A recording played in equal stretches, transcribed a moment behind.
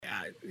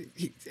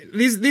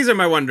these are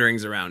my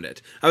wonderings around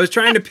it. I was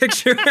trying to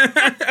picture.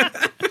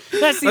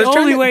 That's the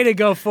only way to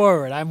go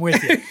forward. I'm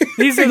with you.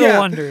 These are the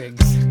wonderings.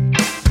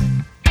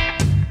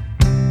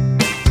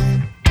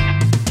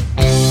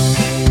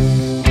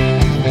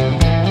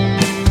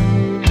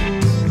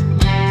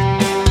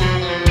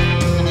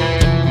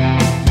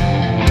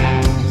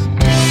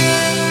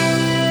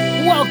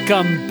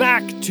 Welcome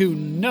back to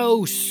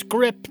No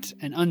Script,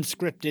 an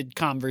unscripted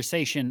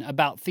conversation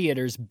about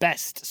theater's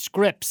best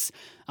scripts.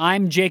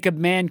 I'm Jacob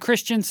Mann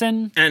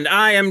Christensen. And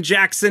I am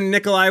Jackson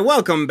Nikolai.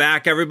 Welcome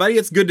back, everybody.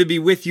 It's good to be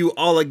with you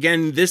all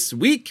again this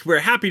week. We're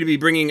happy to be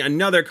bringing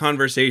another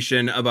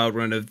conversation about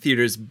one of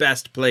theater's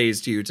best plays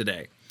to you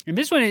today. And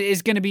this one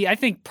is going to be, I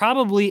think,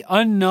 probably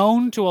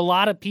unknown to a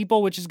lot of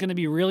people, which is going to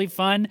be really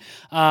fun.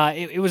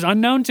 It was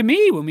unknown to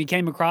me when we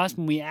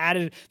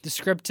added the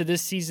script to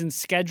this season's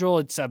schedule.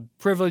 It's a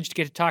privilege to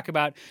get to talk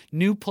about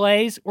new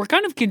plays. We're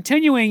kind of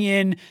continuing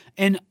in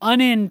an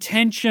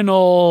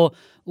unintentional,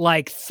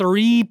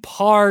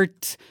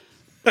 three-part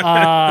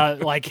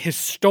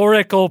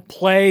historical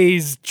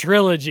plays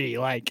trilogy.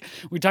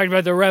 We talked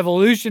about The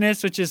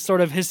Revolutionists, which is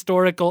sort of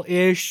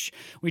historical-ish.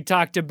 We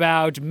talked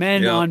about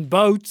Men on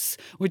Boats,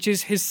 which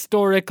is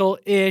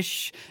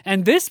historical-ish.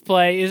 And this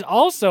play is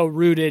also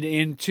rooted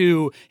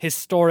into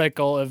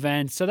historical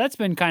events. So that's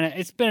been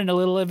it's been a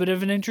little bit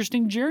of an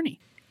interesting journey.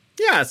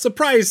 Yeah,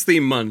 surprise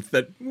theme month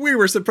that we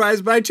were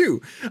surprised by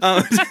too.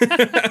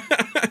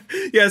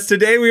 Yes,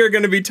 today we are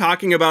going to be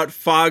talking about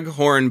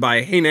Foghorn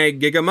by Hene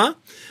Gigama.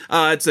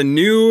 It's a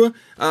new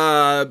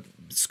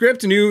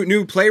script,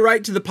 new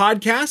playwright to the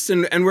podcast,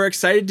 and we're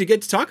excited to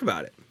get to talk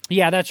about it.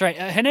 Yeah, that's right.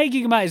 Hene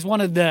Gigama is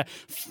one of the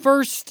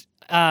first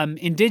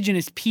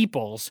indigenous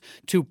peoples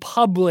to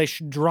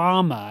publish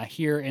drama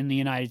here in the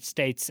United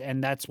States,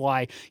 and that's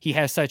why he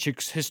has such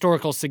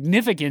historical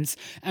significance,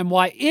 and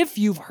why, if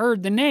you've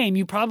heard the name,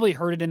 you probably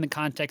heard it in the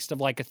context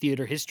of a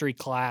theater history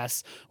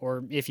class,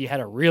 or if you had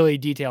a really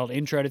detailed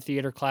intro to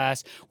theater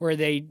class, where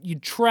you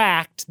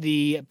tracked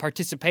the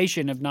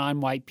participation of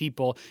non-white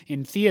people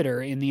in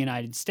theater in the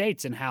United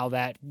States and how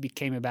that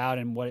came about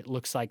and what it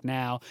looks like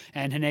now.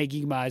 And Hene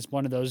Gigama is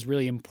one of those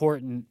really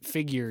important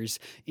figures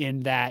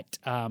in that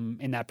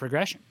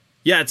progression.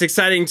 Yeah, it's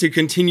exciting to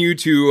continue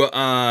to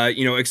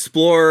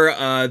explore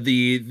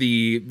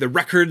the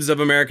records of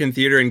American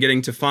theater and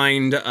getting to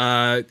find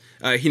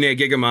Hene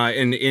Gigama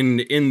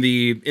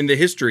in the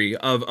history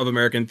of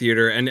American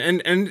theater,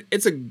 and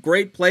it's a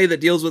great play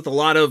that deals with a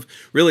lot of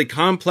really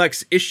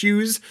complex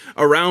issues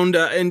around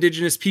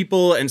Indigenous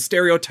people and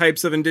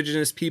stereotypes of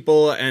Indigenous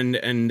people and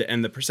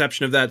the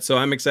perception of that. So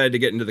I'm excited to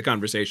get into the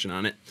conversation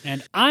on it.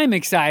 And I'm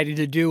excited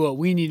to do what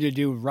we need to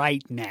do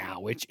right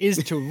now, which is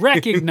to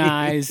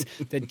recognize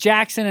that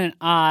Jackson and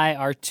I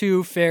are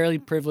two fairly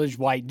privileged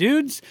white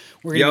dudes.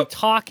 We're going to be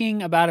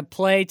talking about a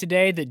play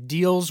today that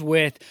deals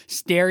with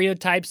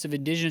stereotypes of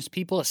Indigenous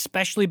people,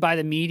 especially by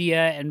the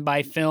media and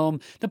by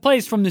film. The play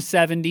is from the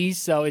 70s,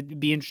 so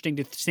it'd be interesting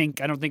to think.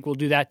 I don't think we'll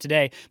do that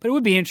today, but it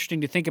would be interesting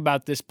to think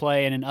about this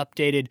play in an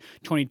updated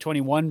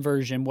 2021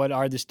 version. What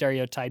are the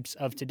stereotypes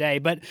of today?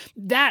 But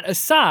that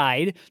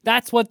aside,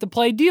 that's what the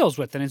play deals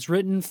with, and it's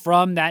written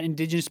from that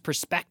Indigenous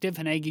perspective,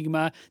 Hene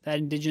Gigama, that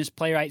Indigenous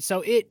playwright.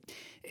 So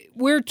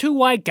we're two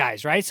white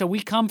guys, right? So we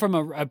come from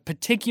a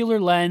particular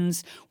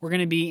lens. We're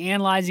going to be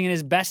analyzing it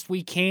as best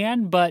we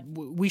can, but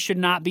we should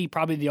not be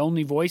probably the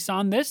only voice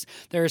on this.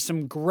 There is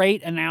some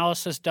great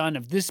analysis done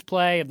of this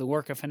play, of the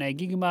work of Hene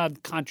Gigama,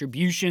 of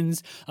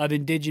contributions of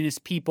Indigenous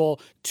people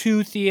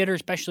to theater,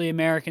 especially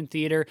American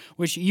theater,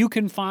 which you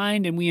can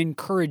find and we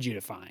encourage you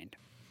to find.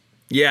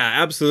 Yeah,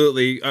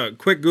 absolutely.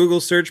 Quick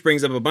Google search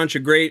brings up a bunch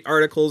of great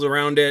articles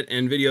around it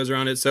and videos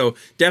around it. So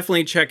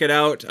definitely check it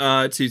out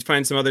to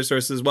find some other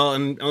sources as well.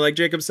 And like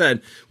Jacob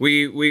said,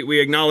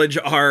 we acknowledge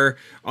our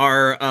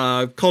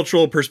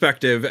cultural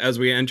perspective as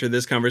we enter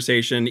this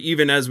conversation,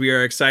 even as we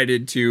are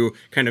excited to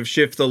kind of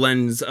shift the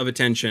lens of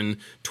attention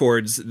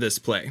towards this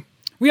play.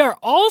 We are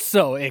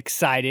also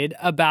excited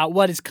about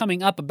what is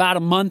coming up about a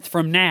month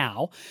from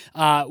now.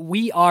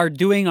 We are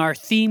doing our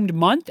themed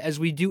month as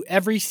we do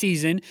every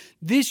season.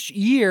 This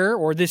year,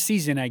 or this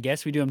season, I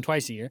guess, we do them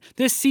twice a year.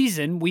 This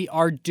season, we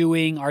are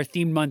doing our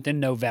themed month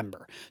in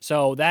November.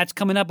 So that's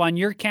coming up on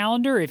your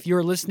calendar. If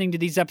you're listening to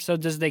these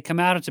episodes as they come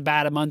out, it's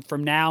about a month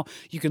from now.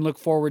 You can look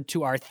forward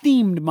to our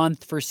themed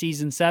month for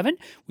season 7.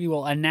 We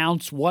will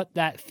announce what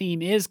that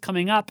theme is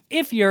coming up.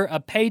 If you're a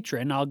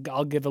patron,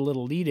 I'll give a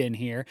little lead in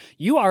here.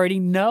 You already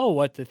know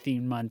what the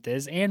theme month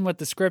is and what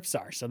the scripts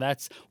are. So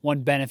that's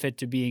one benefit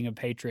to being a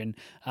patron.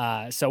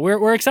 So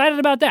we're excited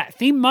about that.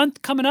 Theme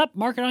month coming up.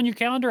 Mark it on your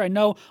calendar. I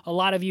know a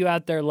lot of you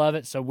out there love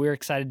it, so we're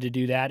excited to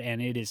do that,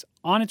 and it is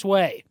on its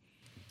way.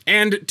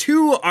 And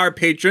to our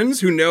patrons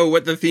who know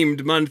what the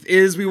themed month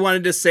is, we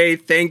wanted to say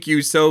thank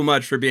you so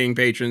much for being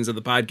patrons of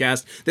the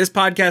podcast. This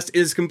podcast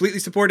is completely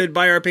supported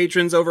by our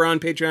patrons over on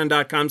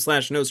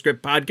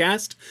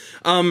patreon.com/noscriptpodcast.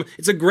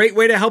 It's a great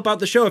way to help out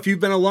the show. If you've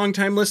been a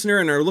longtime listener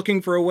and are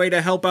looking for a way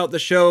to help out the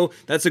show,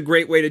 that's a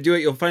great way to do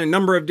it. You'll find a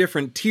number of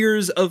different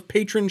tiers of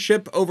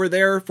patronship over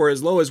there. For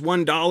as low as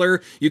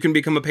 $1, you can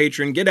become a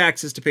patron, get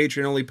access to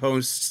Patreon-only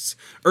posts,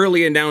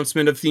 early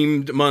announcement of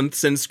themed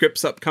months and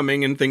scripts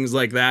upcoming and things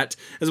like that,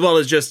 as well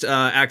as just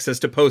access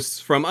to posts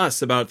from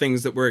us about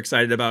things that we're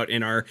excited about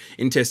in our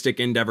intistic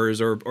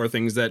endeavors or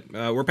things that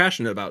we're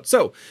passionate about.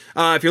 So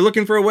if you're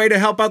looking for a way to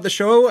help out the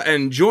show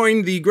and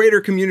join the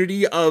greater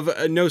community of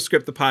No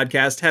Script the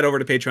Podcast, head over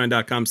to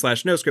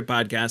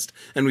patreon.com/noscriptpodcast,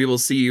 and we will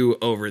see you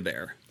over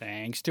there.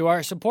 Thanks to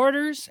our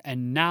supporters,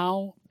 and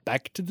now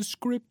back to the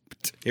script.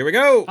 Here we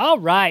go. All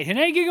right.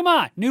 Hine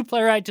Gigama, new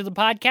playwright to the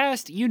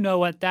podcast. You know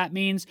what that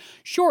means.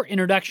 Short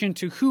introduction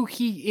to who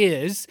he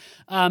is.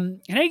 Hine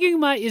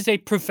Gigama is a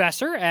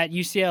professor at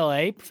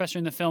UCLA, professor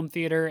in the film,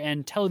 theater,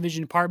 and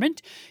television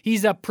department.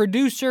 He's a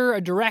producer, a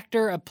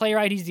director, a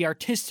playwright. He's the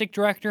artistic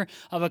director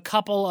of a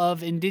couple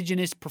of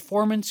indigenous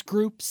performance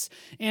groups.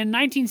 In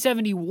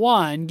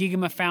 1971,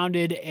 Gigama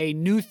founded a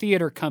new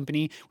theater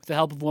company with the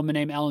help of a woman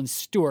named Ellen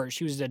Stewart.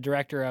 She was the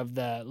director of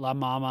the La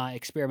Mama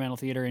Experimental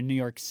Theater in New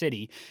York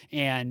City.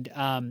 And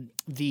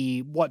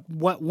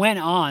what went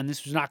on,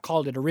 this was not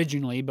called it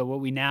originally, but what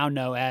we now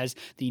know as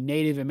the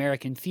Native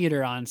American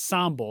Theater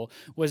Ensemble,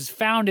 was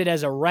founded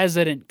as a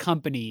resident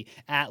company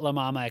at La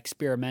Mama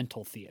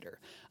Experimental Theater.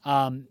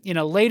 In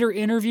a later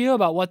interview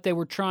about what they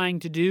were trying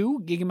to do,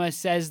 Gigama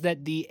says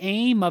that the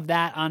aim of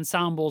that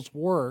ensemble's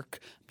work,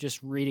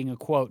 just reading a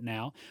quote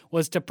now,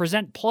 was to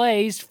present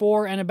plays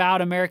for and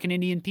about American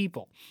Indian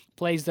people.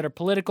 Plays that are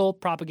political,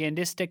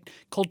 propagandistic,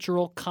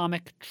 cultural,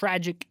 comic,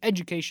 tragic,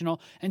 educational,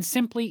 and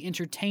simply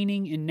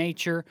entertaining in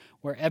nature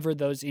wherever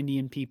those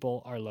Indian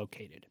people are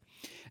located.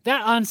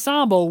 That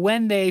ensemble,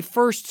 when they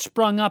first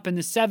sprung up in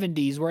the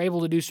 70s, were able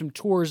to do some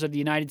tours of the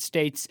United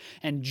States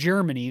and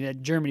Germany,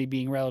 that Germany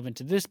being relevant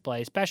to this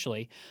play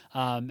especially.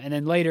 And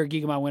then later,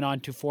 Gigama went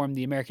on to form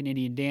the American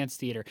Indian Dance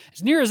Theater.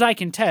 As near as I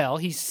can tell,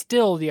 he's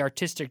still the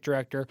artistic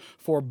director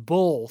for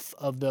both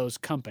of those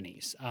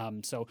companies.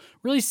 So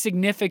really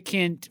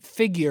significant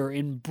figure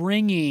in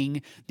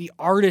bringing the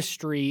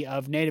artistry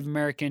of Native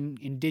American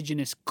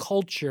indigenous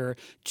culture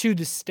to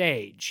the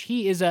stage.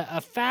 He is a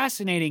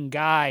fascinating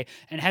guy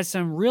and has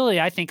some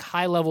really, I think,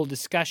 high-level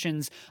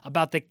discussions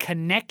about the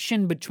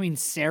connection between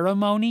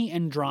ceremony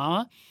and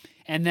drama.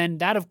 And then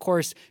that, of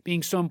course,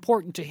 being so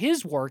important to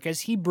his work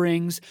as he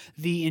brings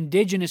the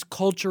indigenous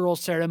cultural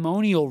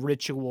ceremonial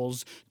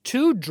rituals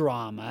to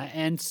drama.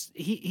 And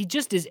he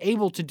just is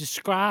able to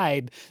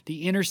describe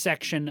the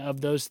intersection of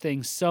those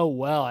things so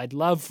well. I'd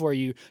love for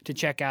you to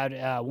check out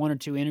one or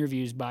two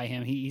interviews by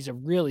him. He's a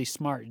really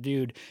smart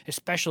dude,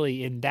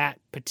 especially in that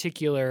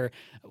particular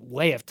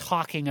way of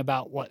talking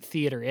about what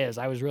theater is.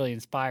 I was really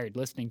inspired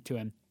listening to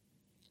him.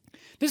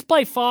 This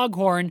play,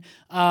 Foghorn,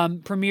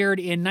 premiered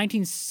in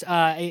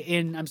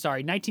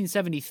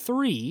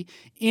 1973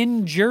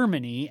 in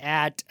Germany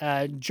at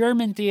a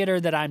German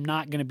theater that I'm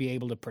not going to be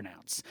able to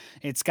pronounce.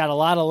 It's got a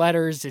lot of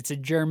letters. It's a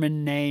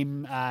German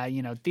name,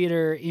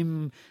 Theater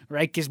im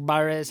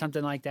Reichsbare,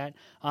 something like that.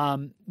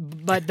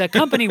 But the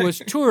company was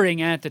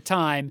touring at the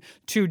time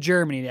to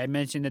Germany. I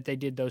mentioned that they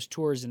did those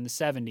tours in the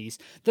 70s.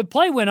 The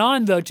play went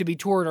on, though, to be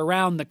toured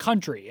around the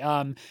country.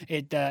 At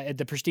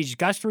the prestigious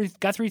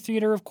Guthrie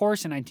Theater, of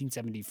course, in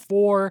 1974.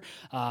 Later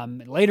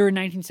in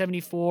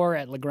 1974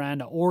 at La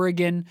Grande,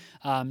 Oregon.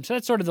 So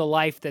that's sort of the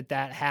life that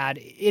had.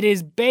 It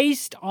is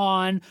based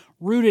on,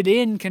 rooted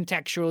in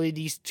contextually,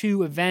 these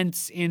two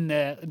events in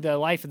the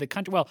life of the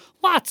country. Well,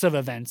 lots of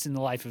events in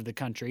the life of the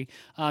country.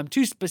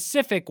 Two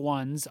specific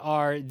ones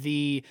are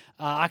the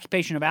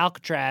occupation of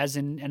Alcatraz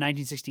in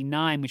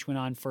 1969, which went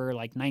on for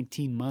like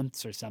 19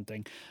 months or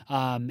something,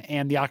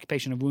 and the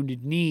occupation of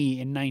Wounded Knee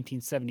in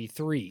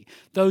 1973.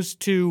 Those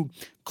two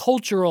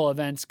cultural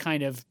events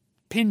kind of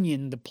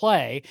pinion the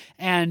play,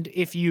 and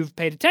if you've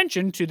paid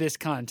attention to this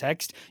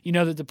context, you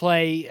know that the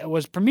play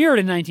was premiered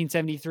in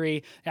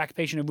 1973, the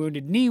occupation of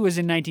Wounded Knee was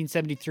in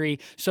 1973,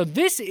 so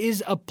this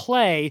is a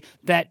play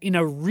that, in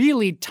a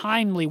really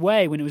timely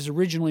way, when it was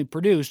originally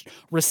produced,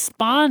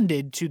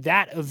 responded to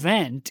that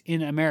event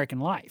in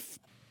American life.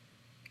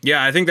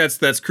 Yeah, I think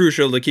that's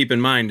crucial to keep in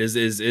mind is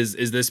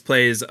this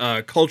play's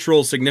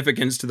cultural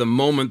significance to the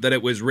moment that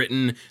it was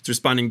written. It's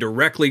responding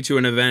directly to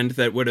an event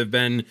that would have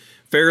been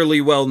fairly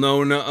well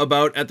known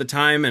about at the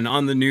time and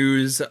on the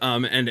news,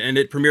 and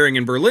it premiering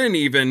in Berlin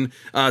even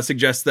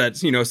suggests that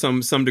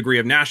some degree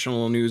of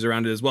national news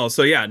around it as well.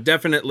 So yeah,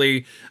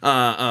 definitely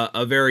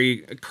a very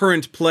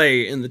current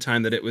play in the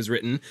time that it was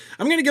written.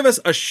 I'm going to give us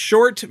a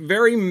short,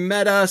 very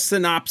meta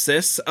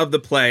synopsis of the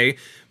play.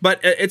 But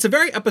it's a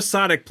very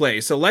episodic play,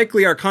 so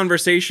likely our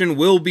conversation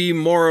will be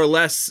more or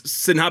less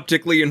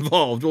synoptically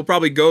involved. We'll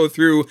probably go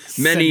through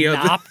many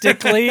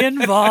synoptically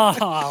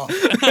involved.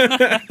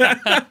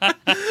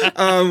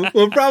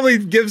 We'll probably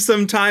give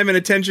some time and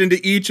attention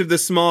to each of the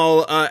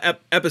small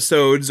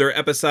episodes or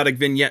episodic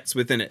vignettes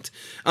within it,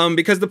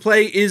 because the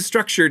play is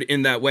structured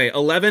in that way.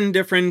 11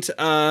 different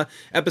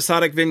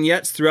episodic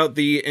vignettes throughout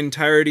the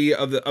entirety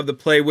of the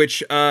play,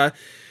 which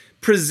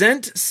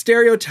present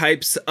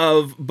stereotypes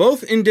of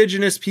both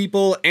indigenous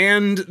people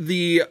and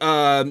the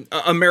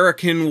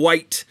American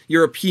white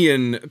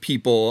European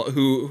people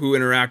who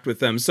interact with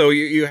them. So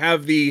you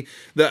have the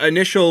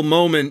initial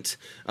moment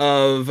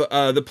of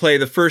the play.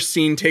 The first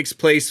scene takes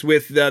place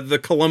with the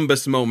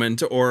Columbus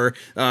moment, or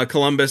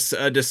Columbus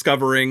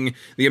discovering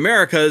the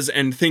Americas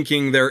and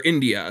thinking they're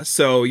India.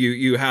 So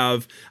you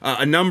have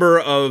a number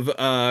of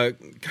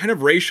kind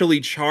of racially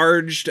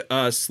charged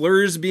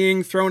slurs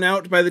being thrown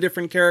out by the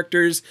different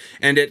characters,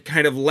 and it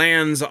kind of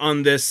lands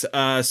on this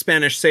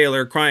Spanish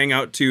sailor crying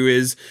out to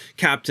his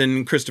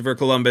captain, Christopher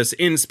Columbus,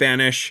 in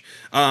Spanish,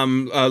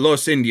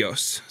 Los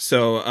Indios.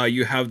 So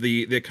you have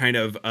the kind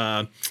of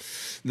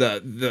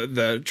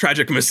the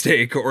tragic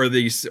mistake or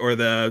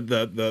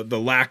the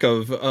lack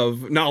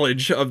of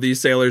knowledge of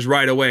these sailors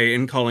right away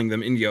in calling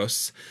them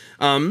Indios.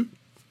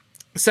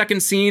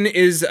 Second scene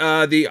is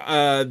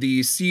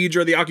the siege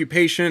or the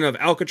occupation of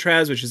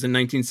Alcatraz, which is in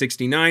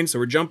 1969. So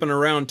we're jumping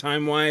around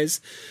time-wise,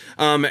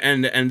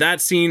 and that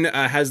scene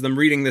has them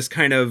reading this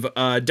kind of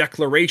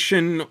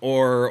declaration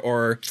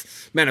or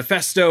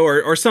manifesto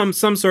or some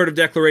sort of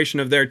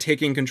declaration of their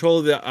taking control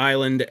of the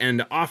island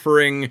and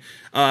offering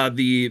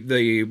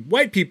the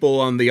white people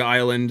on the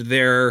island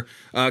their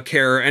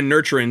care and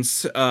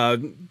nurturance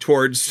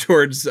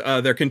towards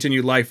their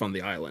continued life on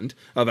the island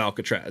of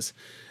Alcatraz.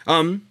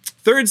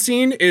 Third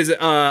scene is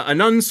a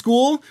nun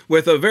school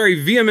with a very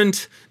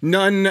vehement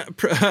nun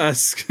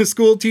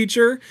school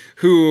teacher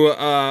who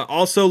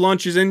also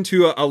launches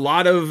into a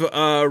lot of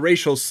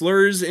racial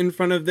slurs in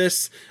front of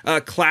this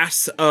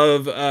class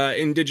of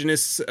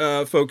indigenous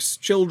folks'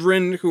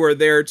 children who are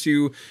there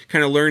to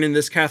kind of learn in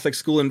this Catholic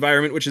school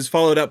environment, which is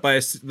followed up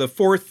by the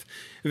fourth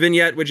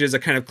vignette, which is a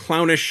kind of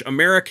clownish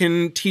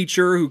American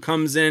teacher who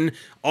comes in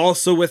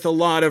also with a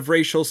lot of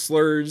racial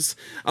slurs,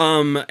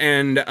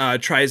 and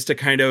tries to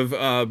kind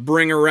of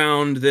bring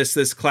around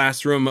this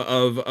classroom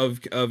of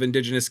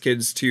indigenous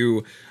kids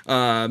to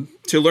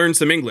learn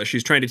some English.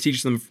 He's trying to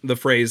teach them the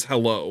phrase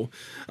hello,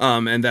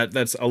 and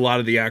that's a lot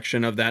of the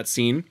action of that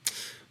scene.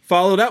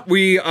 Followed up,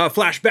 we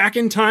flash back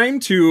in time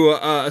to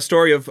a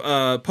story of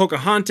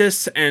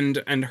Pocahontas and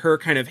her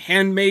kind of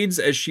handmaids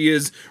as she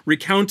is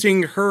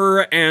recounting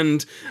her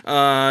and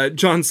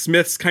John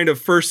Smith's kind of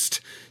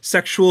first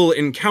sexual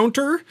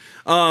encounter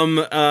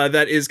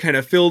that is kind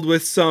of filled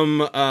with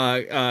some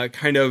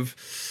kind of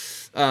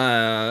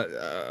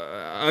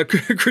a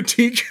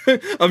critique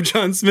of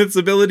John Smith's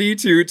ability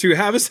to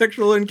have a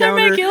sexual encounter.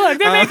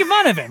 They're making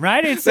fun of him,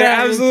 right? It's they're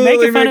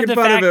absolutely making fun of the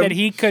fact him. that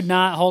he could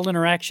not hold an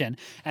erection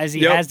as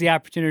he has the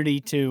opportunity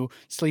to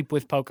sleep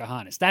with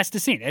Pocahontas. That's the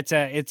scene. It's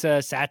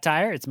a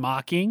satire. It's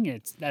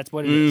mocking. That's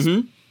what it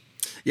is.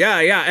 Yeah,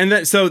 and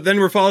then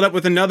we're followed up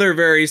with another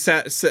very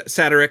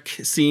satiric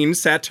scene.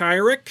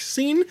 Satiric.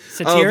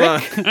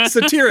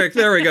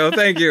 There we go.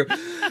 Thank you.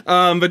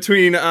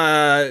 Between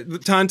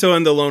Tonto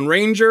and the Lone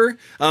Ranger.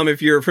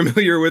 If you're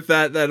familiar with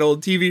that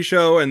old TV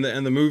show and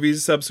the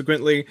movies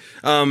subsequently,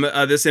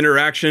 this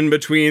interaction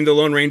between the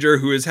Lone Ranger,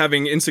 who is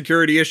having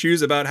insecurity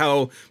issues about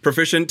how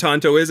proficient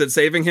Tonto is at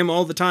saving him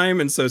all the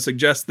time, and so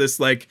suggests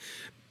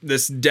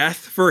this death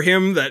for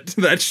him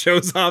that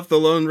shows off the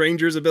Lone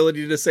Ranger's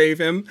ability to save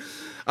him.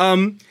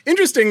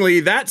 Interestingly,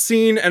 that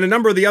scene and a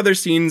number of the other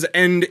scenes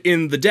end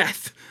in the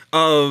death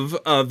of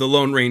the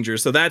Lone Ranger.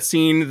 So that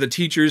scene, the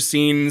teachers'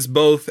 scenes,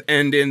 both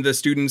end in the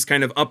students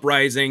kind of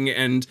uprising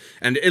and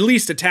at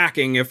least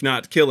attacking, if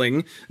not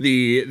killing,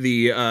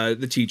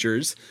 the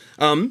teachers.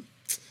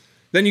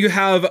 Then you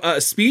have a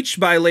speech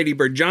by Lady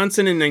Bird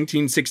Johnson in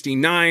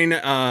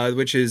 1969,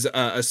 which is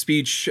a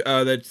speech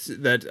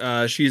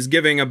that she's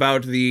giving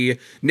about the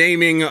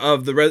naming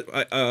of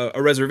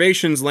a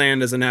reservation's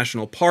land as a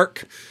national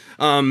park.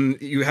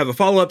 You have a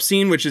follow-up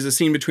scene, which is a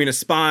scene between a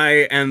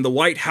spy and the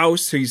White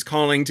House, who he's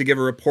calling to give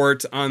a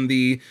report on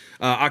the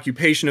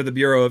occupation of the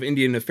Bureau of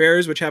Indian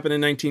Affairs, which happened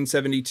in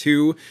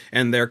 1972,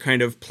 and their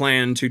kind of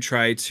plan to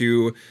try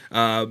to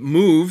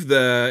move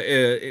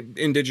the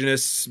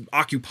indigenous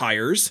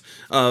occupiers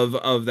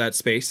of that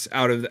space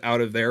out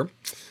of there.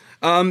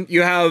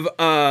 You have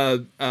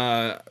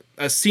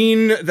a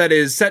scene that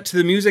is set to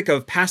the music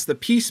of Pass the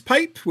Peace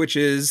Pipe, which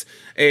is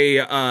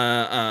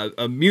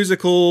a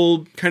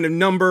musical kind of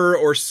number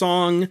or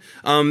song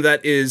that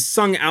is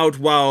sung out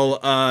while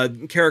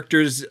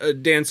characters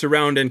dance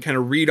around and kind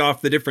of read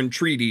off the different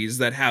treaties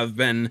that have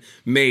been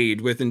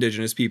made with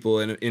indigenous people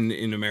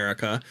in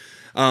America.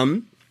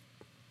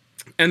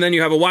 And then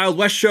you have a Wild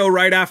West show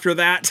right after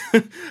that,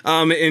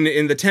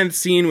 in the 10th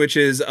scene, which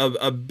is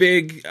a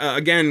big,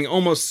 again,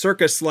 almost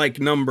circus-like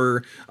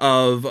number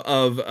of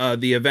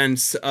the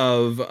events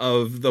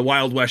of the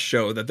Wild West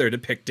show that they're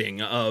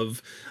depicting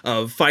of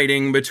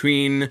fighting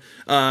between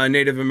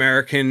Native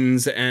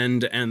Americans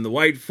and the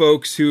white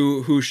folks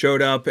who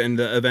showed up, and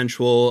the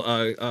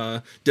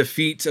eventual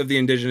defeat of the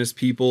indigenous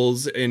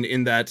peoples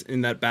in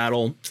that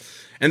battle.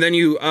 And then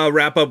you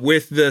wrap up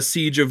with the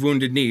Siege of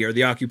Wounded Knee, or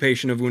the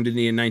occupation of Wounded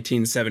Knee in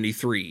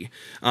 1973,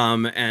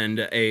 and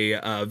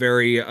a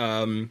very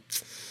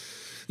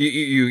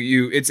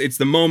it's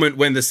the moment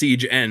when the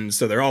siege ends.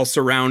 So they're all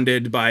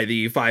surrounded by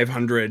the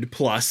 500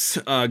 plus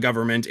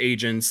government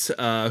agents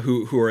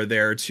who are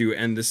there to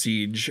end the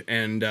siege,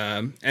 and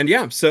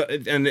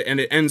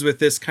it ends with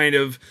this kind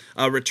of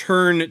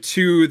return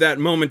to that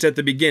moment at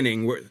the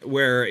beginning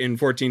where in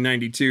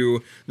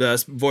 1492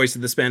 the voice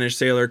of the Spanish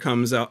sailor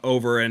comes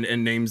over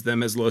and names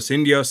them as Los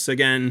Indios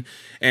again,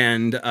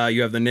 and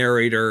you have the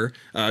narrator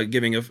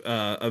giving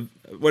a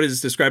what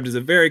is described as a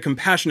very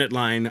compassionate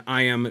line,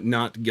 "I am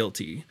not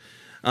guilty."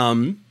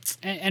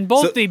 And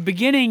both the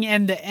beginning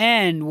and the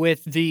end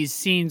with these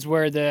scenes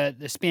where the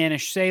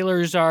Spanish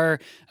sailors are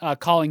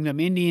calling them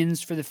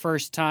Indians for the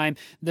first time,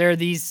 there are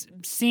these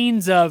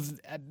scenes of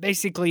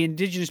basically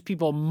indigenous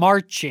people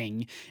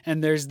marching,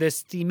 and there's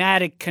this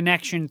thematic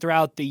connection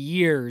throughout the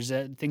years,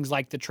 things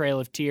like the Trail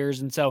of Tears.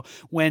 And so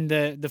when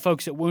the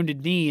folks at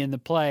Wounded Knee in the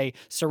play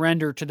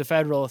surrender to the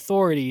federal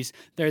authorities,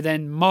 they're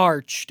then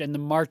marched, and the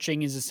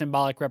marching is a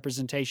symbolic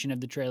representation of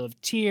the Trail of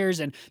Tears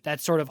and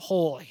that sort of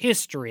whole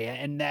history.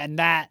 And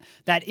that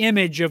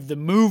image of the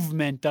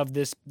movement of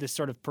this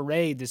sort of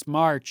parade, this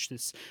march,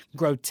 this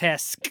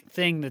grotesque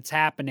thing that's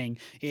happening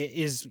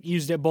is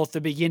used at both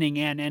the beginning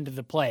and end of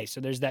the play. So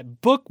there's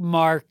that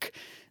bookmark,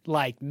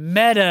 like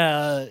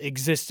meta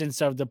existence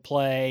of the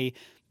play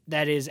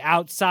that is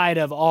outside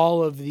of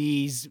all of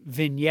these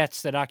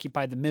vignettes that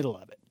occupy the middle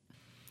of it.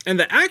 And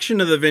the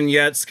action of the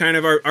vignettes kind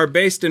of are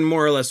based in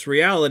more or less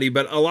reality,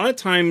 but a lot of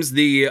times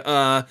the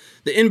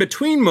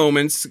in-between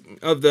moments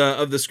of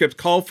the script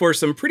call for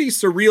some pretty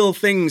surreal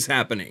things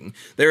happening.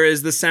 There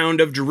is the sound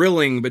of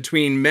drilling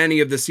between many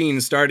of the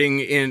scenes,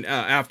 starting in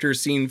after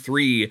scene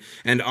 3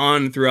 and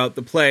on throughout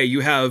the play. You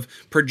have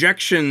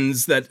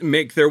projections that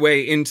make their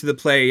way into the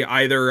play,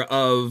 either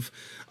of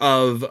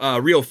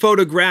real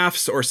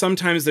photographs, or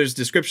sometimes there's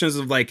descriptions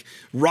of like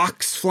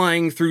rocks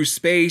flying through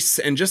space,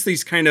 and just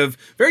these kind of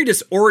very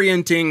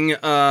disorienting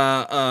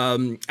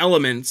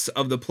elements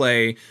of the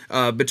play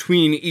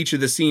between each of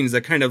the scenes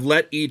that kind of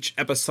let each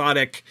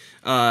episodic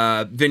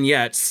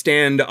vignette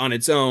stand on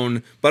its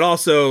own, but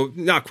also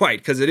not quite,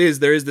 because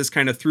there is this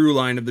kind of through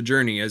line of the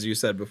journey, as you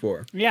said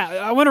before. Yeah,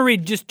 I want to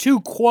read just 2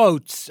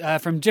 quotes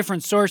from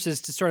different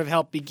sources to sort of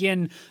help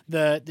begin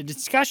the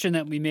discussion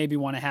that we maybe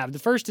want to have. The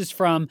first is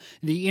from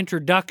the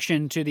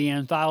introduction to the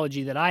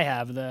anthology that I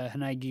have, the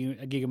Hinei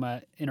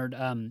Gigama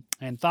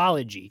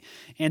anthology.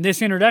 And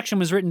this introduction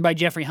was written by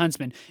Jeffrey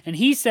Huntsman. And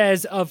he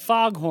says of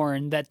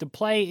Foghorn that the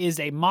play is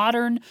a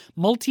modern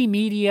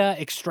multimedia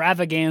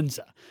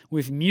extravaganza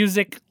with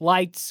music,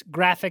 lights,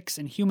 graphics,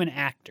 and human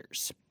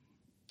actors.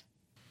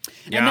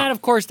 Yeah. And that,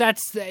 of course, that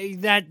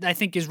I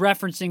think is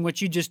referencing what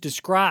you just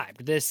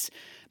described, this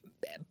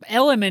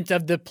element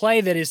of the play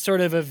that is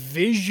sort of a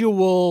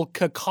visual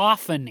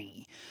cacophony.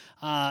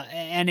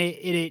 And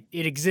it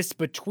exists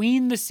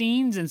between the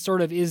scenes and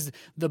sort of is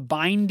the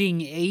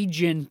binding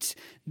agent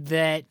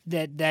that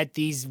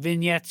these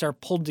vignettes are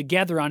pulled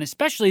together on,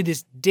 especially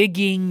this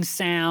digging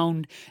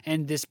sound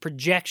and this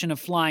projection of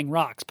flying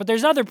rocks. But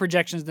there's other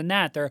projections than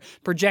that. There are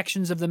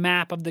projections of the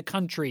map of the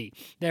country.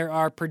 There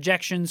are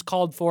projections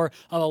called for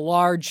of a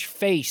large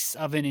face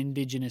of an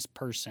indigenous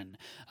person,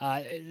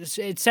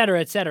 et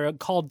cetera,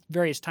 called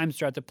various times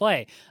throughout the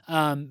play.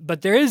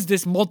 But there is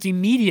this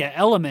multimedia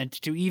element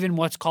to even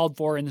what's called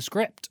for in the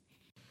script.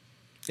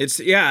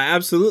 Yeah,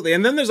 absolutely.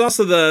 And then there's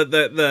also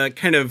the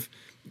kind of...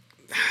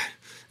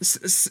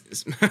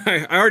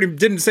 I already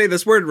didn't say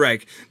this word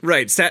right.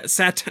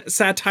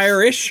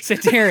 Satire-ish?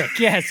 Satiric,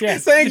 yes.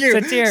 Thank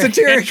you.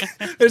 Satiric.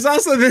 There's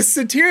also this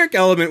satiric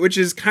element, which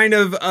is kind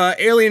of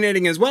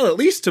alienating as well, at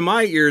least to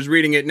my ears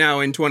reading it now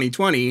in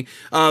 2020,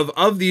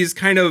 of these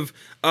kind of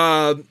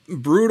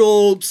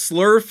brutal,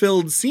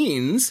 slur-filled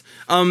scenes.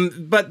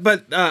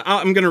 But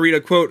I'm going to read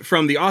a quote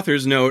from the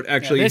author's note,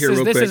 actually, here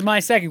real quick. This is my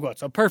second quote,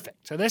 so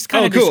perfect. So this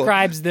kind of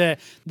describes the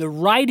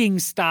writing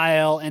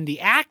style and the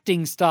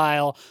acting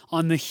style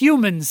on the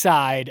human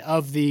side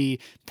of the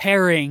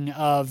pairing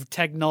of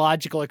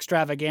technological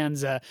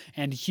extravaganza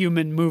and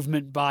human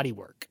movement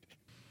bodywork.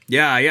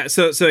 Yeah.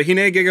 So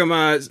Hinei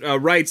Gigama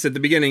writes at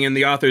the beginning in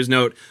the author's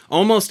note,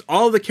 almost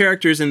all the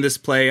characters in this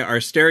play are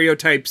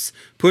stereotypes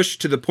pushed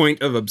to the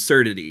point of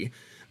absurdity.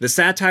 The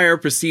satire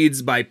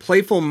proceeds by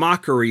playful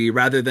mockery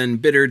rather than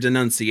bitter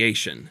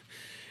denunciation.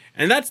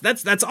 And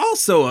that's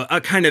also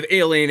a kind of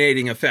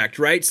alienating effect,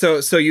 right?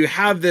 So you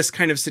have this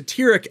kind of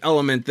satiric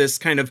element, this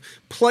kind of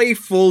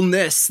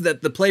playfulness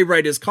that the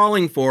playwright is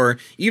calling for,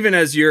 even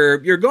as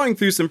you're going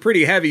through some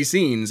pretty heavy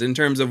scenes in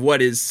terms of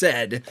what is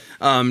said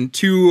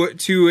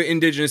to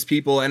Indigenous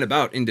people and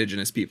about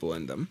Indigenous people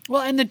in them.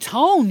 Well, and the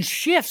tone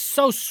shifts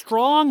so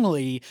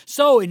strongly,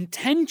 so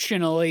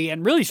intentionally,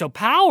 and really so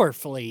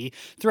powerfully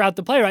throughout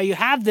the play, right? You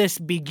have this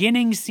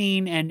beginning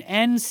scene and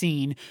end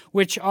scene,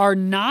 which are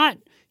not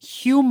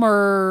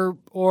humor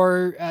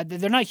or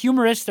they're not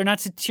humorous, they're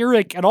not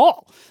satiric at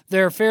all.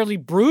 They're fairly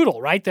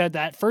brutal, right?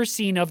 That first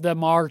scene of the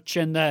march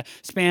and the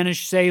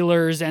Spanish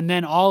sailors and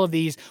then all of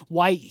these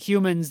white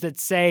humans that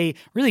say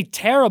really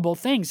terrible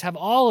things have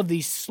all of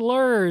these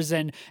slurs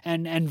and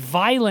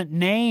violent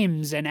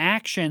names and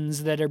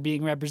actions that are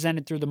being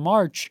represented through the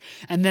march.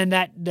 And then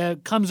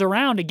that comes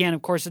around again,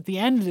 of course, at the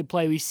end of the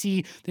play, we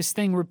see this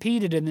thing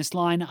repeated in this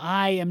line,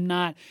 I am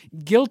not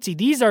guilty.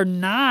 These are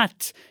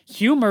not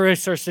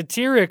humorous or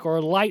satiric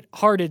or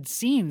lighthearted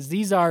scenes.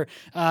 These are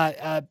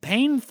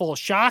painful,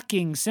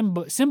 shocking,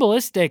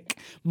 symbolistic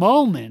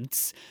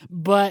moments,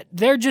 but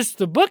they're just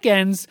the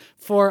bookends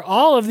for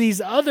all of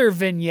these other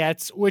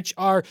vignettes, which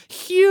are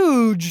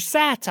huge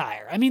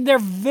satire. I mean, they're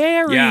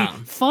very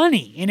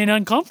funny in an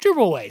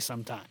uncomfortable way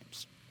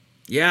sometimes.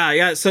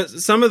 Yeah. So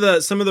some of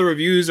the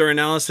reviews or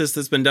analysis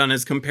that's been done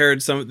has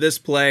compared this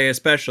play,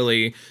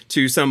 especially,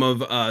 to some of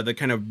the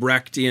kind of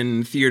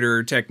Brechtian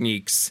theater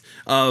techniques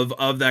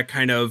of that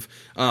kind of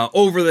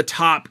over the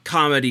top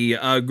comedy,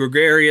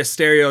 gregarious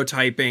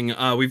stereotyping.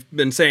 We've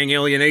been saying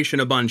alienation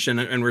a bunch,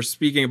 and we're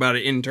speaking about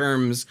it in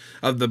terms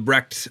of the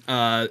Brecht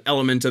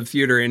element of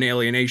theater in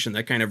alienation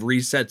that kind of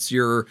resets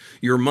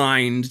your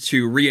mind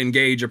to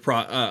re-engage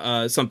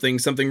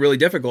something really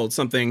difficult,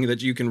 something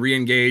that you can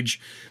re-engage.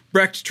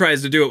 Brecht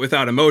tries to do it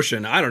without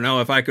emotion. I don't know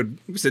if I could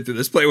sit through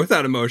this play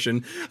without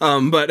emotion.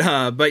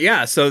 But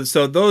yeah, so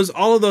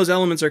all of those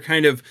elements are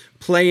kind of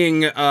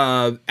playing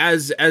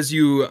as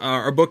you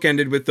are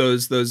bookended with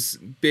those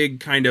big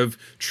kind of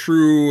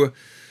true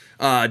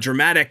not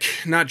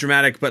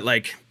dramatic, but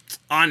like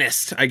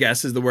honest, I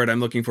guess is the word I'm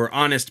looking for.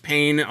 Honest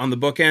pain on the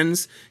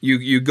bookends.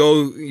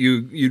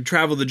 You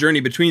travel the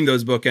journey between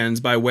those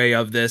bookends by way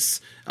of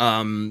this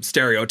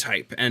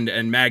stereotype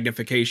and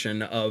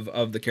magnification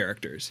of the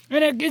characters.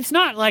 And it's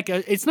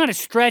not a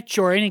stretch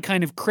or any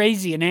kind of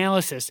crazy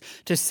analysis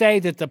to say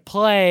that the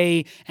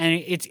play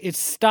and its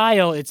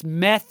style, its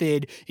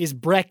method is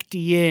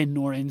Brechtian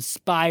or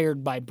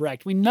inspired by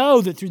Brecht. We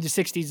know that through the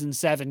 60s and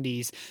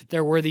 70s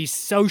there were these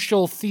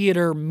social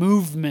theater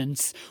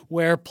movements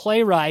where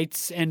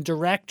playwrights and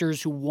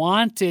directors who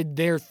wanted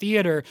their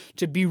theater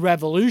to be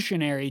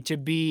revolutionary, to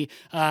be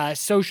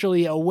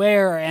socially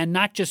aware and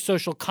not just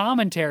social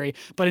commentary,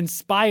 but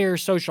inspire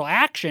social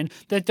action,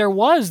 that there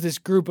was this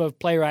group of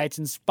playwrights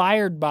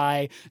inspired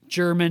by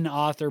German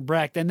author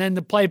Brecht. And then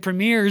the play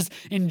premieres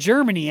in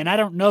Germany, and I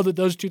don't know that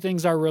those two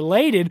things are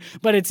related,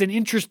 but it's an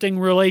interesting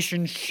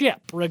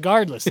relationship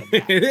regardless of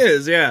that. It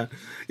is, yeah.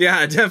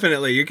 Yeah,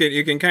 definitely. You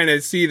can kind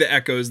of see the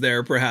echoes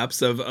there,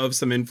 perhaps, of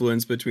some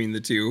influence between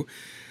the two.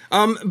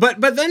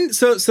 But then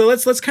so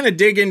let's kind of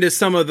dig into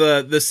some of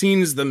the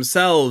scenes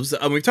themselves.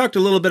 We've talked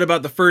a little bit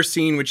about the first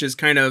scene, which is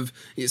kind of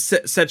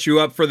sets you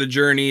up for the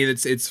journey.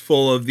 It's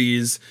full of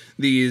these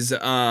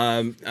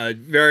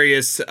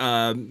various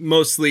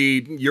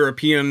mostly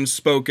European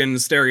spoken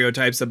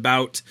stereotypes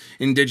about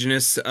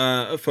Indigenous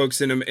folks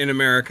in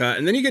America,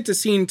 and then you get to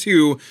scene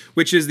 2,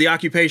 which is the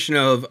occupation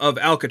of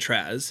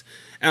Alcatraz.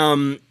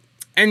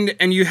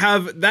 And you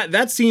have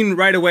that scene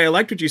right away. I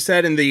liked what you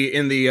said in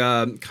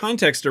the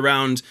context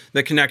around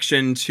the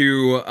connection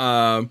to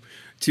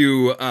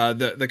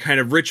the kind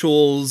of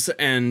rituals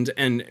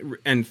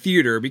and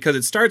theater, because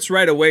it starts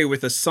right away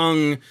with a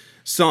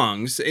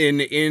songs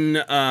in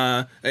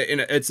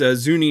it's a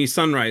Zuni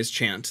sunrise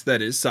chant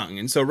that is sung,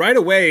 and so right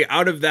away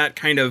out of that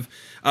kind of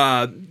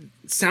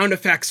sound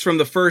effects from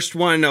the first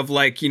one of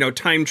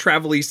time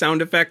travel-y sound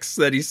effects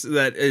that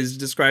is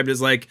described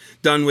as like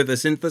done with a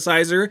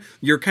synthesizer,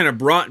 you're kind of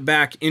brought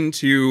back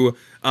into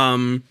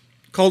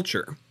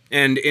culture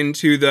and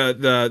into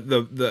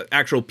the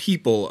actual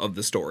people of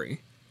the story.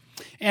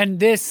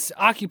 And this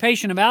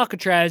occupation of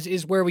Alcatraz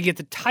is where we get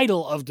the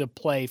title of the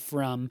play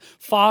from,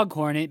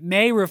 Foghorn. It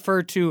may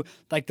refer to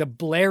like the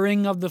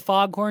blaring of the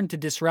foghorn to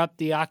disrupt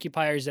the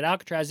occupiers at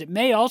Alcatraz. It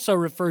may also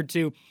refer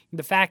to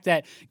the fact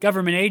that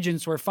government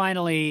agents were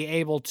finally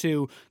able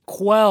to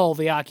quell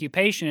the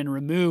occupation and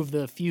remove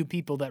the few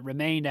people that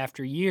remained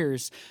after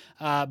years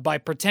by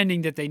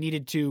pretending that they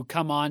needed to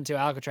come on to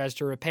Alcatraz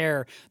to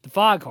repair the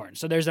foghorn.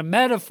 So there's a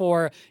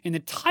metaphor in the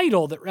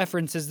title that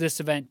references this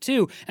event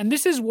too. And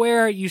this is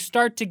where you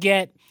start to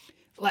get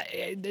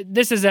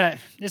this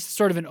is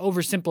sort of an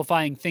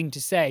oversimplifying thing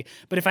to say,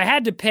 but if I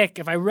had to pick,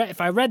 if I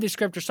read the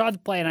script or saw the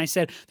play and I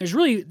said there's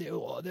really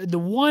the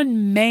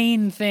one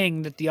main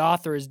thing that the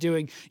author is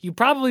doing, you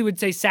probably would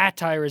say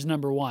satire is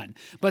number one.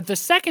 But the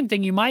second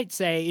thing you might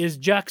say is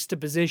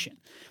juxtaposition.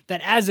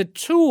 That as a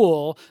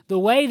tool, the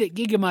way that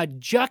Gigema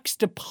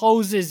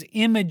juxtaposes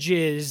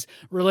images,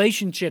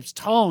 relationships,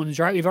 tones,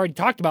 right? We've already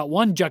talked about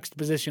one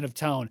juxtaposition of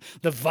tone,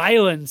 the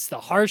violence, the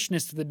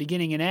harshness of the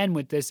beginning and end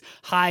with this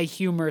high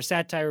humor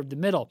satire of the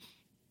middle.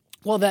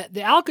 Well,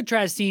 the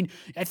Alcatraz scene,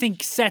 I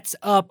think, sets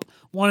up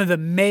one of the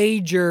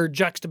major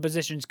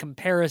juxtapositions,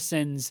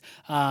 comparisons,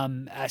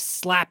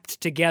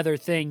 slapped together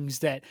things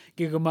that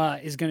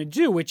Gigema is going to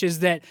do, which is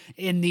that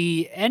in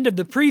the end of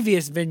the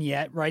previous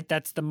vignette, right,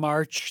 that's the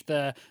march,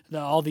 the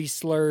all these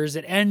slurs,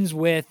 it ends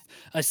with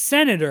a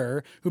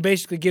senator who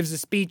basically gives a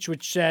speech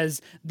which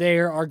says they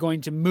are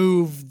going to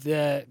move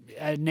the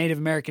Native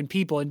American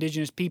people,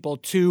 indigenous people,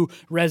 to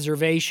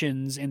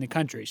reservations in the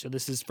country. So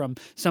this is from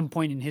some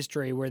point in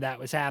history where that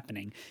was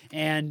happening.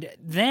 And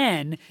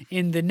then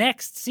in the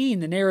next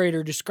scene, the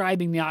narrator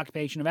describing the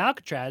occupation of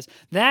Alcatraz,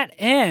 that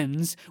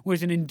ends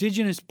with an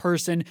indigenous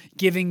person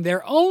giving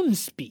their own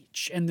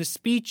speech. And the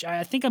speech,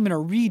 I think I'm going to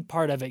read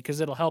part of it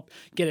because it'll help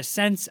get a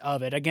sense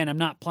of it. Again, I'm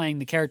not playing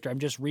the character. I'm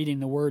just reading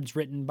the words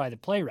written by the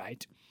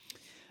playwright.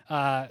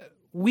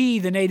 We,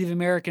 the Native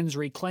Americans,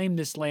 reclaim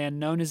this land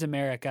known as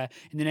America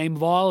in the name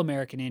of all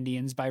American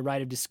Indians by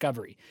right of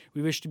discovery.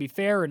 We wish to be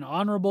fair and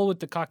honorable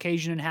with the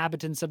Caucasian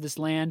inhabitants of this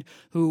land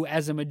who,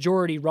 as a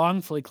majority,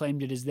 wrongfully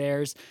claimed it as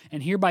theirs,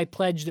 and hereby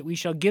pledge that we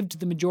shall give to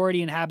the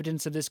majority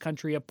inhabitants of this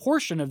country a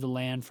portion of the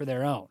land for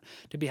their own,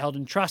 to be held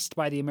in trust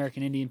by the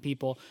American Indian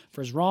people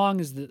for as long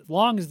as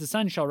the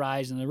sun shall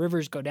rise and the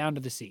rivers go down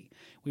to the sea.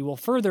 We will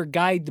further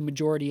guide the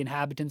majority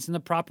inhabitants in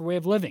the proper way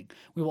of living.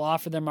 We will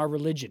offer them our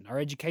religion, our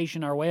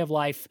education, our way of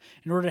life,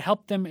 in order to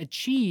help them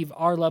achieve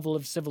our level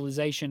of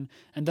civilization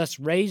and thus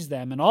raise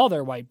them and all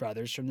their white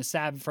brothers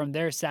from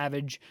their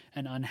savage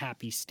and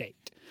unhappy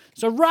state.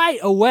 So right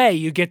away,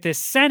 you get this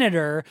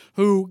senator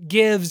who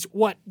gives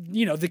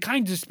the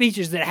kinds of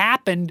speeches that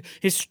happened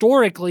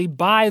historically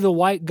by the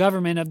white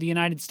government of the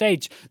United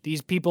States.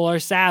 These people are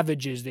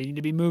savages. They need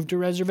to be moved to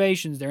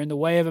reservations. They're in the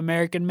way of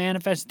American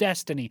manifest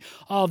destiny,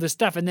 all this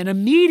stuff. And then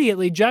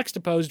immediately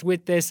juxtaposed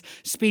with this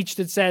speech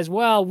that says,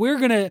 well, we're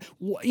going to,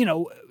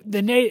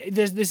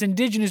 this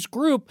indigenous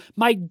group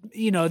might,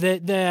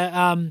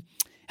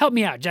 help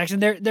me out, Jackson.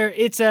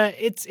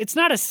 It's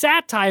not a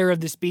satire of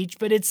the speech,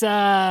 but it's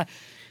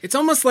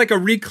almost like a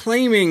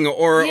reclaiming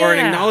or an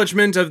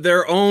acknowledgement of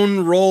their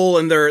own role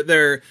and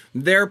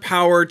their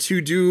power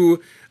to do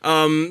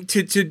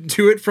to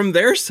do it from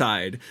their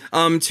side,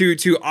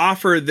 to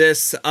offer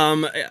this,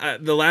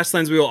 the last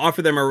lines, we will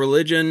offer them our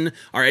religion,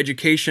 our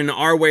education,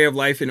 our way of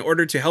life in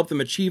order to help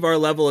them achieve our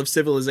level of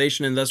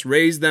civilization and thus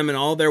raise them and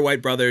all their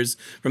white brothers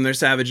from their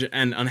savage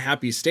and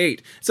unhappy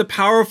state. It's a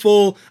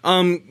powerful,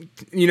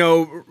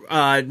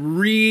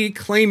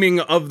 reclaiming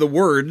of the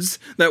words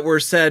that were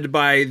said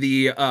by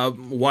the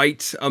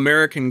white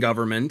American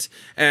government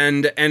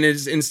and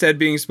is instead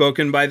being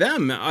spoken by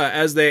them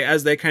as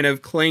they kind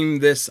of claim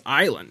this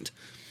island.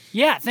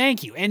 Yeah,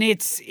 thank you. And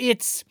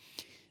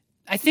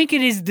I think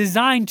it is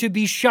designed to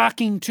be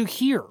shocking to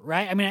hear,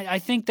 right? I mean, I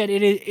think that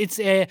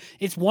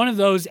it's one of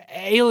those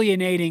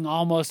alienating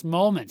almost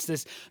moments,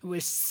 this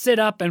sit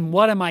up and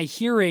what am I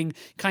hearing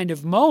kind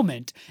of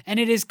moment. And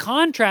it is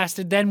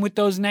contrasted then with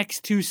those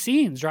next two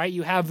scenes, right?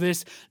 You have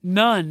this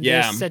nun,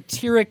 this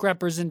satiric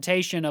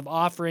representation of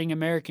offering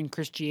American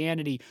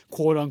Christianity,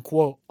 quote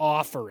unquote,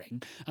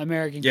 offering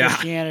American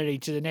Christianity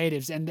to the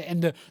natives, and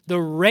the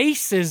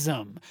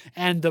racism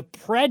and the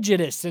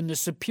prejudice and the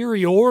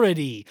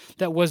superiority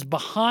that was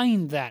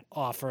behind that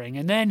offering.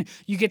 And then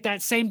you get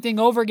that same thing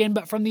over again,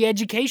 but from the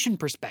education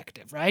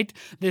perspective, right?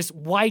 This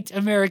white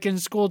American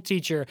school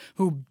teacher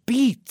who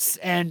beats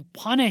and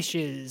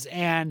punishes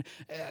and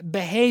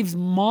behaves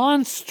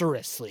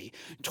monstrously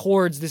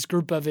towards this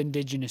group of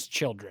indigenous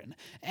children.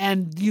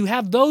 And you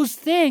have those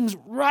things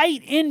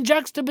right in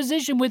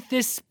juxtaposition with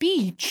this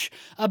speech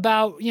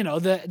about,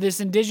 this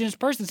indigenous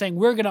person saying,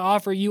 we're going to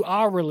offer you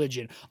our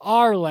religion,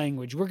 our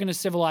language, we're going to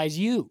civilize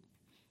you.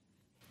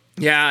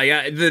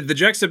 Yeah. The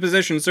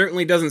juxtaposition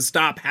certainly doesn't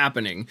stop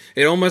happening.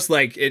 It almost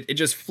like it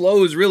just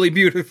flows really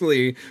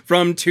beautifully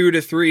from 2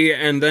 to 3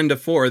 and then to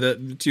 4,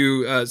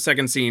 to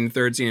second scene,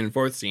 third scene, and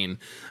fourth scene.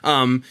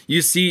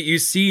 You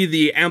see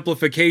the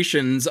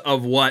amplifications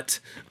of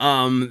what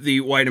the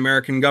white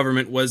American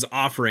government was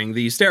offering,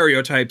 the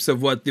stereotypes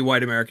of what the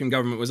white American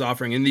government was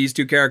offering, and these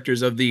two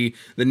characters of the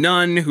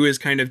nun who is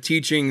kind of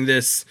teaching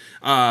this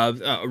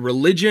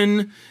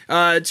religion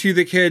to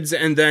the kids,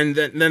 and then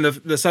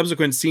the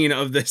subsequent scene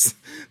of this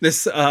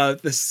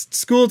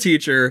school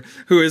teacher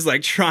who is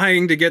like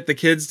trying to get the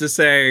kids to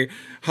say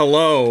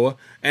hello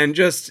and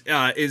just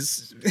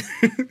is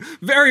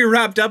very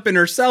wrapped up in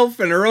herself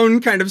and her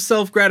own kind of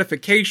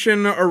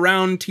self-gratification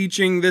around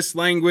teaching this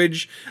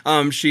language.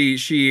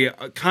 She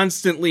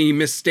constantly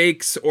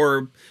mistakes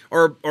or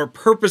or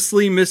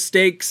purposely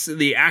mistakes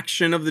the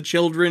action of the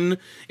children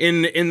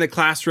in the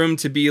classroom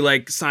to be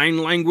like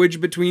sign language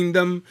between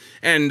them,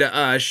 and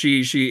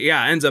she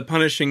ends up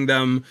punishing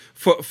them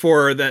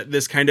for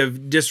this kind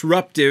of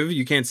disruptive,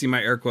 you can't see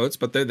my air quotes,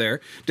 but they're there,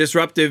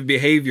 disruptive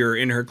behavior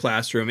in her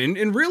classroom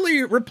in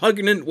really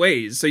repugnant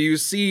ways. So you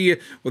see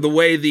the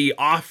way the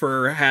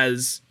offer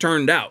has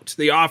turned out,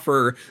 the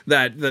offer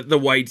that the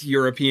white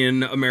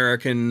European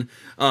American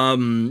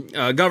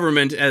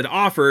government had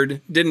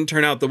offered didn't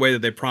turn out the way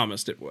that they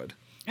promised it would.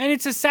 And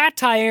it's a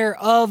satire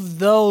of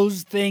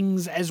those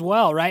things as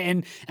well,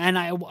 right? And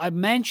I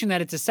mentioned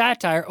that it's a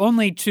satire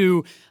only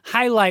to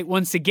highlight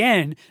once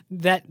again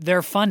that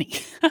they're funny.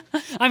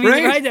 I mean,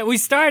 right? That we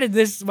started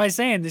this by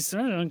saying this is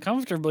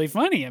uncomfortably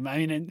funny. I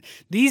mean, and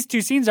these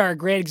two scenes are a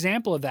great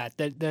example of that.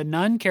 The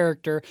nun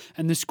character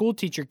and the school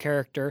teacher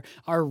character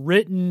are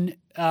written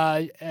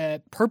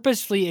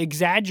purposefully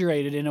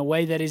exaggerated in a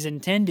way that is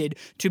intended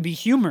to be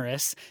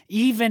humorous,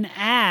 even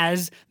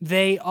as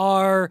they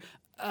are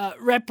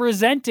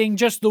representing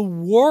just the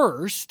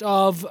worst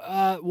of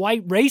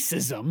white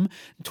racism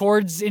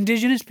towards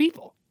indigenous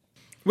people.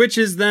 Which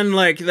is then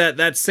like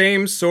that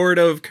same sort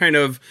of kind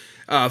of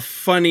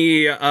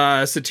funny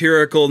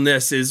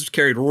satiricalness is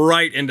carried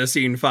right into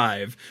scene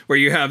 5, where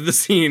you have the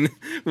scene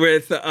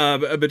with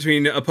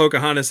between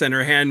Pocahontas and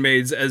her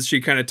handmaids as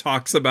she kind of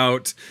talks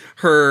about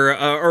her,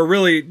 or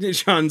really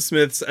John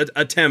Smith's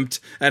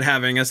attempt at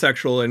having a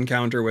sexual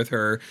encounter with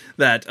her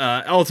that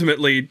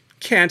ultimately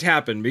can't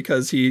happen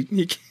because he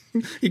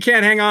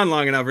can't hang on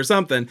long enough or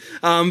something.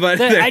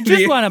 I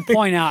just want to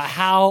point out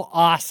how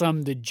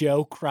awesome the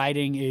joke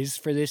writing is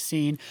for this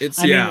scene.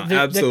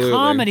 Absolutely. The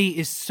comedy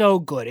is so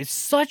good. It's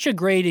such a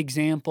great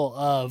example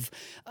of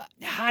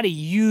how to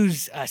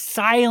use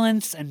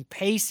silence and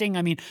pacing.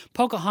 I mean,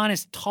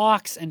 Pocahontas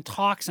talks and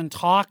talks and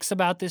talks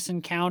about this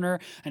encounter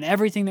and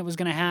everything that was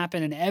going to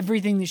happen and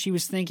everything that she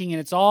was thinking, and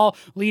it's all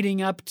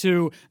leading up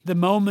to the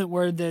moment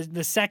where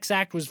the sex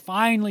act was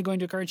finally going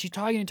to occur, and she's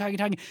talking and talking and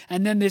talking,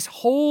 and then this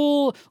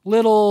whole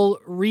little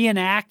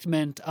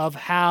reenactment of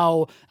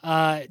how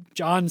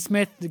John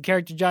Smith, the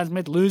character John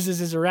Smith, loses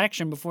his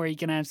erection before he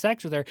can have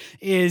sex with her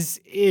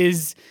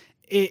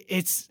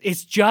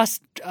it's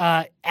just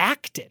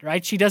acted,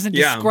 right? She doesn't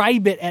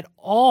describe it at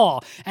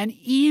all. And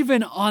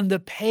even on the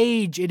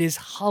page, it is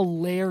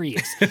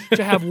hilarious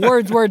to have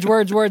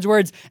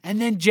words, and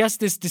then just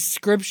this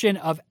description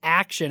of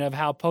action of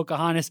how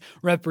Pocahontas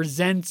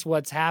represents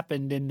what's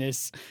happened in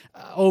this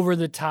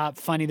over-the-top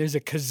funny. There's a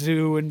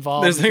kazoo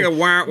involved. There's like a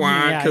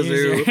wah-wah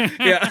kazoo.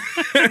 Yeah.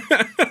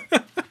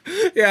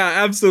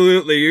 Yeah,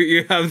 absolutely.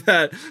 You have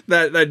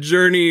that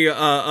journey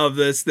of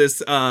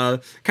this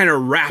kind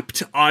of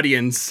rapt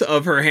audience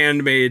of her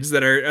handmaids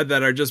that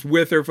are just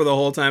with her for the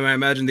whole time. I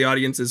imagine the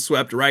audience is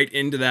swept right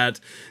into that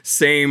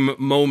same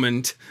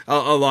moment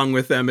along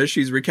with them as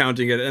she's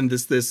recounting it, and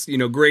this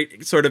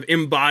great sort of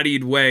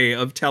embodied way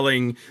of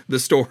telling the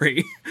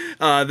story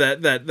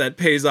that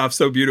pays off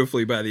so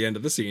beautifully by the end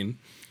of the scene.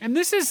 And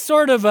this is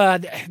sort of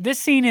this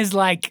scene is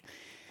like,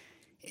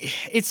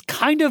 it's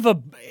kind of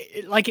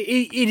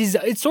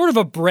it's sort of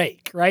a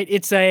break, right?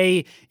 It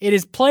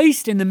is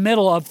placed in the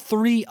middle of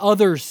 3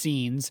 other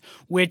scenes,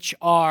 which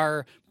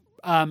are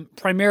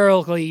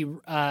primarily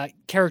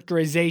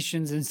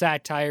characterizations and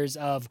satires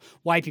of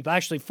white people.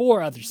 Actually,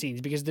 4 other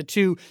scenes, because the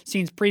 2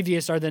 scenes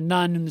previous are the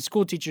nun and the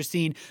school teacher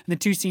scene, and the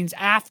 2 scenes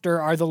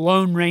after are the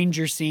Lone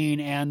Ranger scene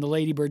and the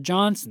Lady Bird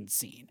Johnson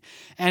scene.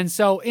 And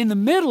so in the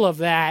middle of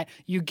that,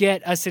 you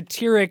get a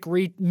satiric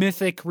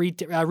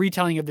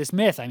retelling of this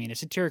myth. I mean, a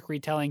satiric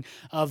retelling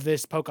of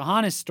this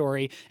Pocahontas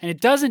story, and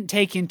it doesn't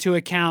take into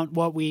account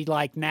what we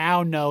like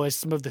now know as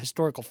some of the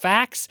historical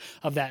facts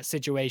of that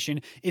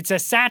situation. It's a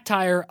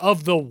satire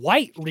of the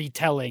white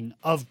retelling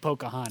of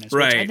Pocahontas,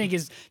 which I think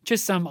is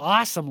just some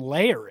awesome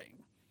layering.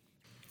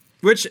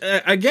 Which,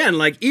 again,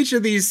 like each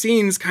of these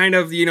scenes kind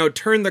of,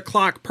 turn the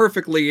clock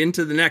perfectly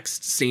into the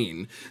next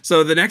scene.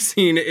 So the next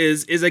scene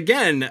is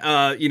again,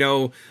 a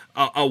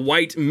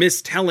white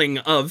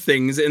mistelling of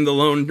things in the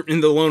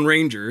Lone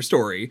Ranger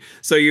story.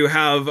 So you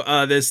have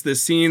this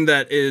scene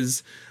that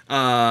is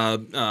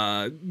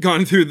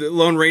gone through the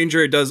Lone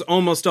Ranger. It does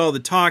almost all the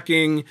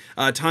talking.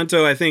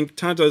 Tonto, I think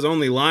Tonto's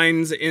only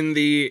lines in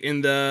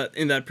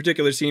that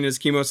particular scene is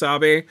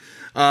Kimosabe,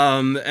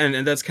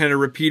 and that's kind of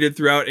repeated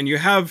throughout. And you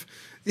have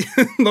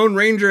Lone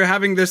Ranger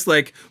having this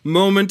like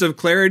moment of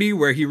clarity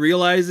where he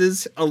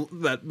realizes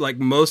that like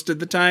most of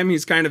the time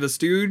he's kind of a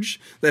stooge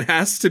that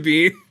has to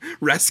be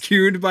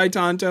rescued by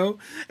Tonto,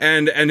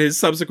 and his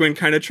subsequent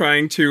kind of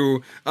trying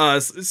to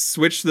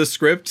switch the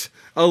script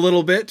a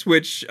little bit,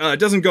 which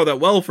doesn't go that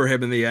well for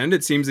him in the end.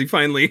 It seems he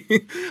finally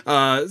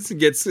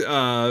gets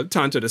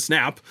Tonto to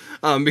snap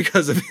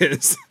because of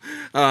his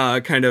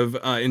kind of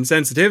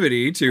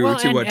insensitivity to what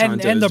Tonto is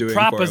doing for him. And the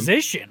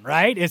proposition,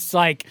 right? It's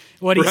like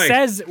what he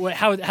says,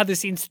 how the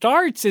scene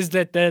starts is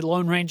that the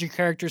Lone Ranger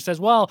character says,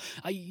 well,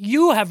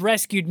 you have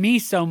rescued me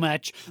so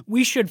much,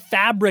 we should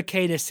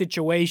fabricate a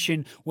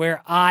situation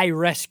where I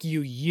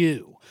rescue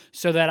you.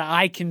 so that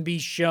I can be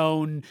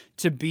shown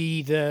to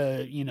be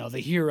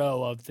the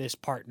hero of this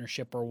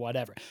partnership or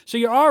whatever. So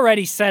you're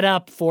already set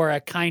up for a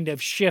kind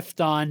of shift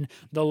on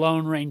the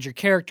Lone Ranger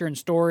character and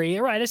story,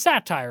 right? A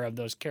satire of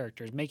those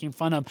characters, making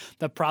fun of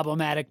the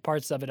problematic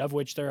parts of it, of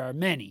which there are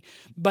many.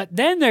 But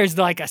then there's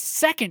like a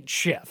second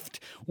shift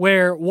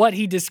where what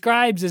he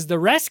describes as the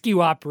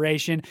rescue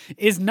operation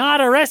is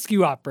not a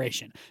rescue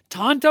operation.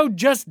 Tonto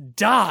just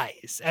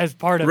dies as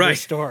part of the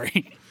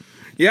story.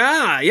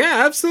 Yeah,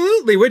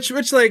 absolutely. Which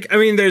like, I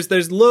mean,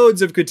 there's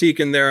loads of critique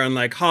in there on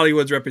like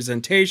Hollywood's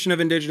representation of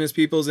indigenous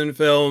peoples in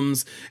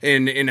films,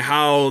 in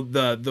how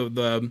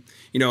the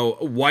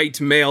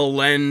white male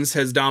lens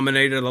has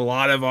dominated a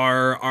lot of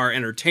our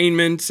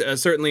entertainment,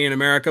 certainly in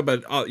America,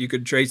 but you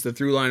could trace the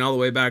through line all the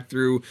way back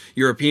through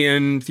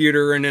European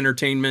theater and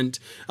entertainment.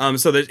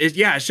 So that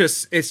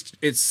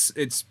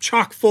it's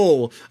chock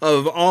full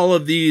of all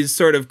of these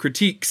sort of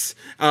critiques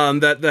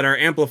that are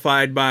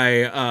amplified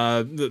by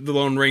the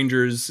Lone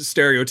Ranger's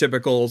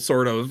stereotypical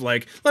sort of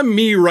like, let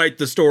me write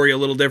the story a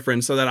little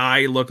different so that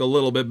I look a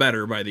little bit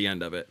better by the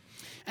end of it.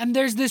 And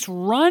there's this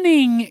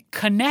running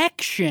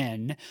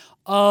connection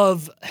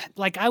of,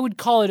 like, I would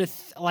call it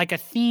a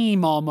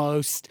theme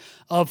almost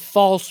of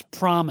false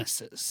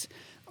promises,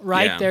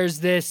 right? Yeah. There's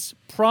this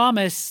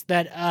promise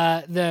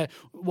that the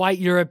white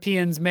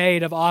Europeans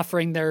made of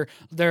offering their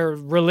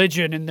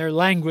religion and their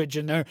language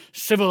and their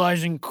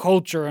civilizing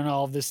culture and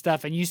all of this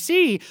stuff. And you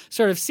see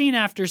sort of scene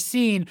after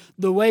scene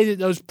the way that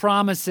those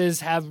promises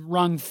have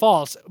rung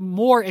false,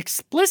 more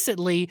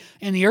explicitly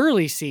in the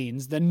early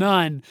scenes, the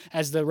nun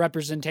as the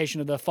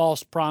representation of the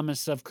false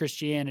promise of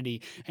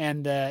Christianity,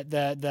 and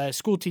the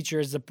school teacher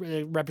as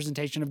the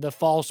representation of the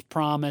false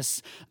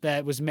promise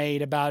that was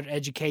made about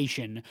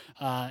education.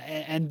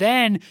 And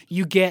then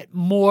you get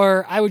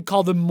more, I would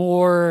call them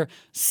more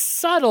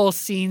subtle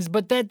scenes,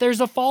 but that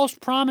there's a false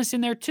promise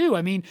in there too.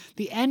 I mean,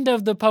 the end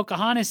of the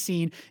Pocahontas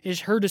scene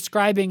is her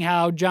describing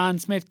how John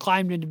Smith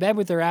climbed into bed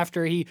with her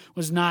after he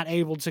was not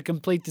able to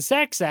complete the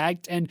sex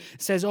act and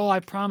says, "Oh, I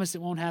promise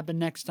it won't happen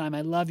next time.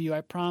 I love you.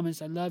 I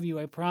promise. I love you.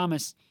 I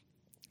promise."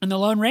 In the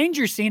Lone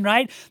Ranger scene,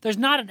 right, there's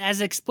not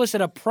as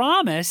explicit a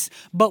promise,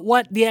 but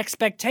what the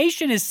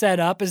expectation is set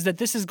up is that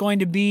this is going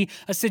to be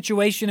a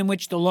situation in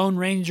which the Lone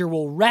Ranger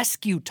will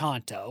rescue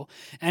Tonto,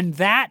 and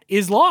that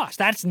is lost.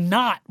 That's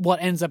not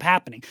what ends up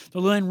happening.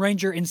 The Lone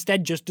Ranger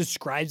instead just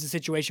describes the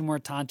situation where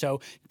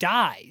Tonto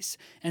dies.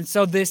 And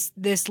so this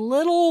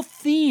little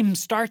theme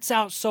starts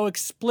out so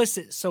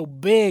explicit, so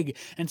big,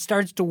 and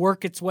starts to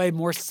work its way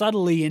more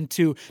subtly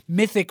into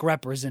mythic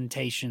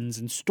representations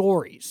and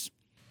stories.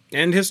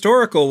 And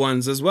historical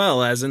ones as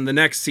well, as in the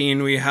next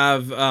scene we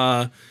have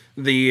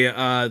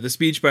the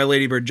speech by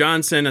Lady Bird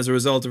Johnson as a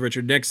result of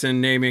Richard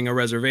Nixon naming a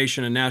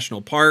reservation a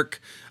national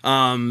park.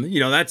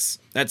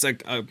 That's a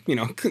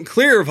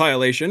clear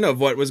violation of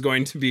what was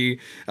going to be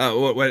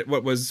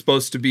what was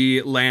supposed to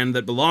be land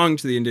that belonged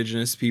to the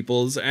indigenous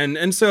peoples,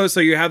 and so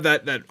you have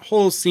that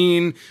whole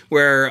scene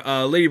where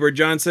Lady Bird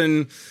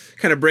Johnson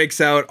kind of breaks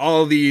out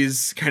all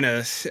these kind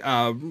of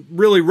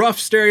really rough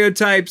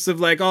stereotypes of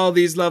like all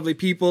these lovely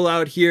people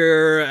out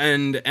here,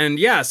 and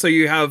so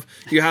you have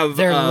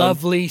their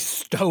lovely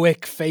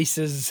stoic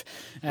faces,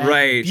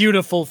 right?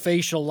 Beautiful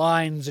facial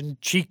lines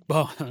and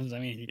cheekbones. I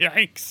mean,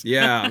 yikes!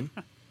 Yeah.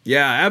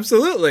 Yeah,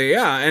 absolutely.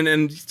 Yeah, and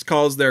it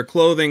calls their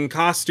clothing,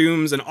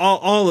 costumes, and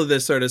all of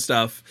this sort of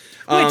stuff.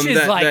 Which is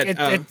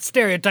a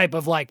stereotype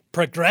of like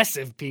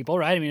progressive people,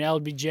 right? I mean,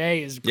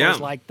 LBJ is of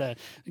course like the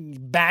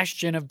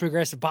bastion of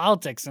progressive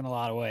politics in a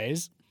lot of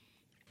ways.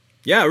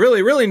 Yeah,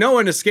 really, no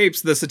one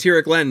escapes the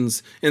satiric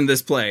lens in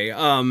this play.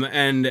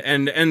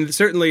 And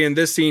certainly in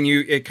this scene,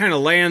 it kind of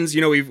lands.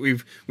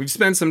 We've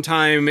spent some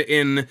time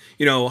in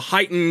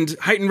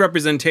heightened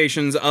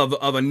representations of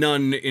a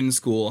nun in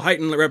school,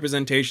 heightened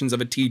representations of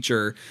a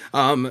teacher.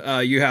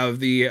 You have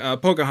the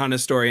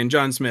Pocahontas story and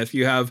John Smith.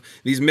 You have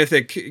these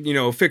mythic,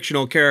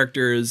 fictional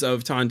characters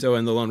of Tonto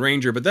and the Lone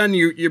Ranger. But then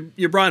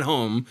you're brought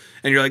home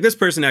and you're like, this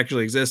person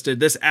actually existed.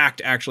 This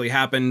act actually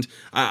happened.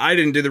 I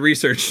didn't do the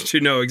research to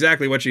know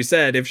exactly what she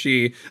said, if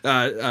she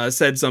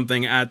said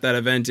something at that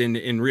event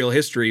in real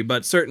history,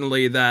 but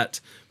certainly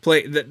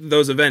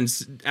those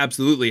events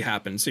absolutely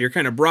happened. So you're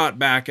kind of brought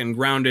back and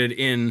grounded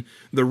in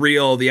the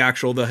real,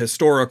 the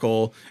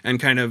historical, and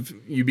kind of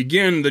you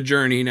begin the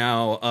journey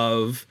now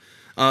of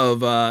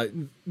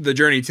the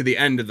journey to the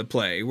end of the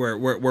play, where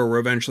we're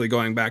eventually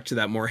going back to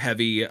that more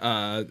heavy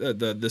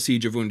the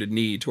Siege of Wounded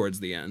Knee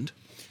towards the end.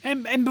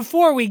 And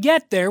before we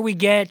get there, we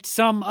get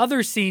some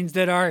other scenes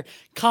that are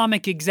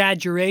comic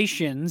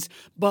exaggerations,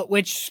 but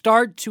which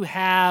start to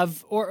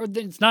have, or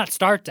it's not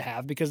start to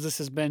have, because this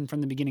has been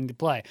from the beginning to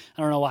play.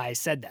 I don't know why I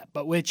said that,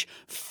 but which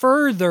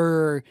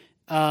further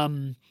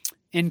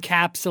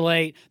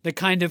encapsulate the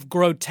kind of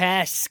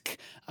grotesque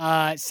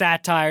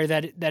satire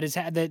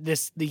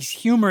these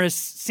humorous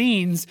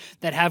scenes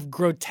that have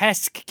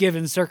grotesque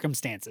given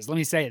circumstances. Let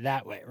me say it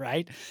that way,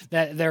 right?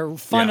 That they're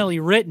funnily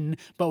written,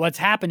 but what's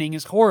happening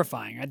is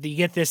horrifying. Right? You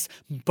get this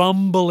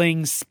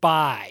bumbling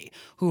spy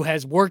who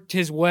has worked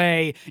his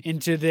way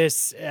into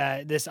this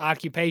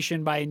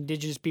occupation by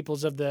indigenous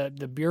peoples of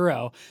the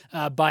Bureau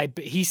by,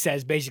 he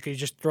says, basically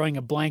just throwing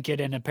a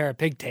blanket and a pair of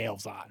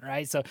pigtails on,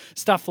 right? So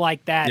stuff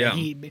like that. Yeah. And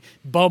he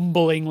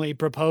bumblingly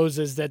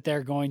proposes that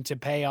they're going to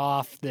pay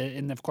off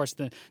and of course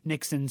the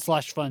Nixon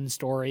slush fund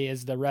story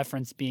is the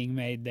reference being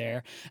made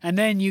there. And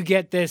then you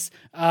get this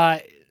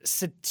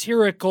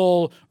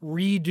satirical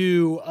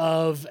redo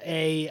of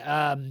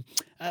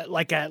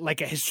like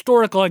a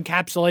historical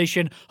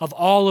encapsulation of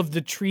all of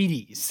the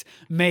treaties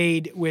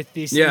made with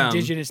these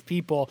indigenous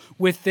people,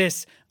 with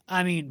this,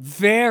 I mean,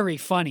 very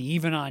funny,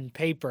 even on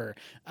paper,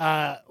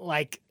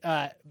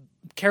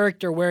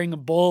 character wearing a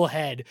bull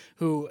head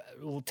who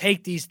will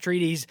take these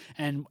treaties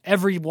and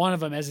every one of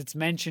them, as it's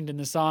mentioned in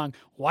the song,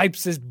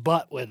 wipes his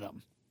butt with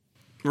them.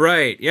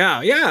 Right.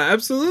 Yeah. Yeah.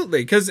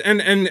 Absolutely. Because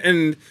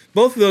and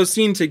both of those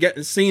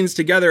scenes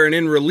together and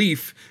in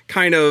relief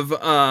kind of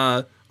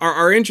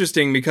are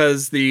interesting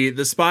because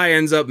the spy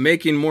ends up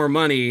making more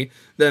money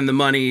than the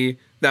money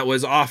that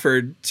was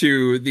offered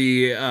to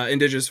the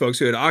indigenous folks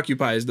who had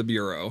occupied the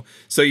Bureau.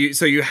 So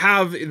you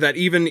have that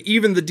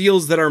even the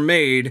deals that are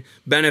made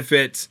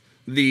benefit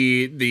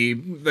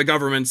the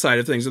government side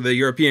of things, or the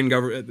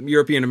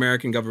European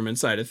American government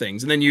side of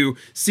things, and then you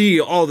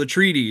see all the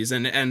treaties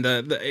and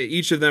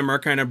each of them are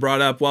kind of brought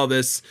up while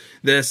this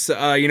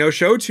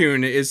show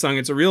tune is sung.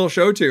 It's a real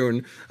show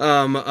tune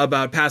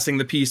about passing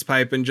the peace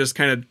pipe and just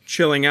kind of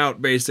chilling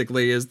out.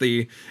 Basically, is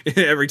the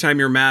every time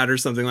you're mad or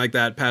something like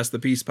that, pass the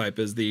peace pipe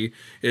is the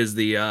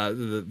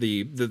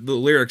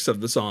lyrics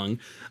of the song.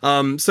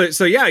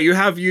 So yeah,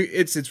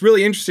 it's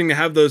really interesting to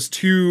have those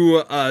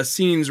two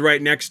scenes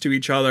right next to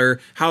each other,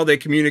 how they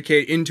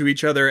communicate into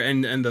each other,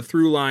 and the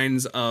through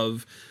lines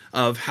of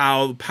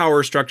how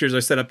power structures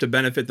are set up to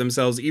benefit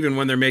themselves, even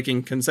when they're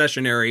making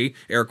concessionary,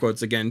 air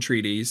quotes again,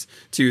 treaties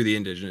to the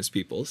indigenous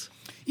peoples.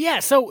 Yeah,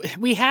 so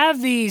we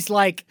have these,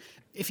 like,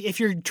 if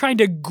you're trying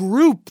to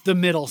group the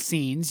middle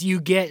scenes, you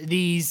get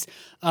these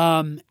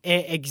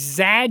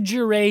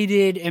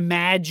exaggerated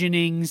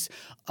imaginings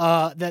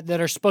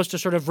that are supposed to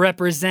sort of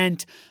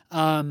represent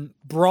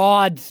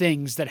broad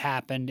things that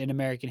happened in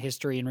American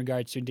history in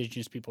regards to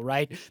indigenous people,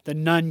 right? The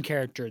nun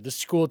character, the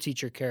school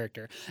teacher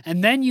character.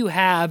 And then you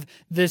have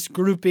this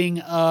grouping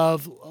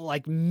of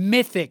like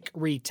mythic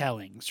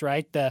retellings,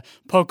 right? The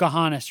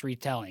Pocahontas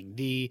retelling,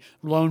 the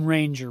Lone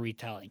Ranger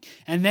retelling.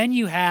 And then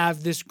you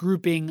have this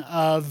grouping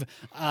of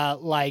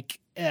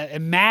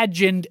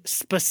imagined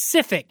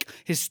specific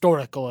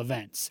historical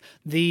events.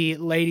 The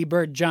Lady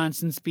Bird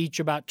Johnson speech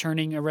about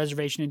turning a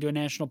reservation into a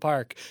national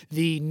park.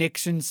 The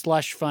Nixon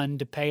slush fund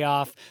to pay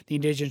off the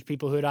indigenous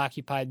people who had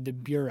occupied the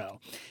Bureau.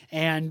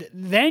 And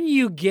then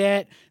you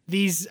get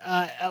these,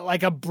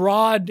 like a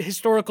broad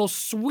historical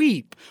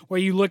sweep where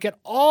you look at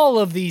all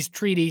of these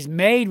treaties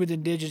made with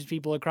indigenous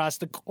people across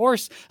the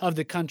course of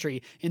the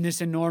country in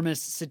this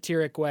enormous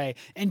satiric way.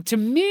 And to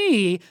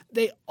me,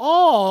 they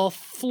all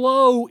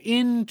flow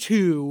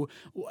into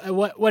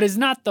what is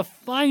not the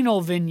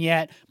final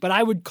vignette, but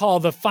I would call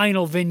the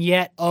final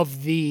vignette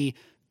of the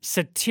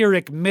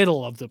satiric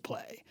middle of the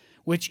play,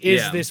 which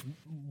is this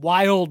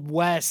Wild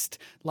West,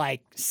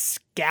 like,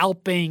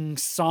 scalping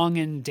song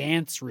and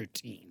dance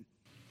routine.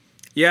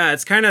 Yeah,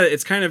 it's kind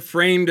of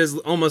framed as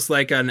almost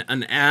like an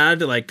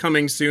ad, like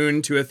coming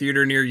soon to a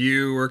theater near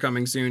you, or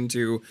coming soon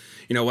to,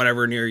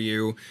 whatever near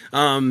you.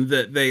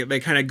 That they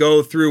kind of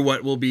go through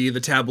what will be the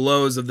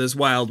tableaus of this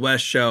Wild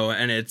West show,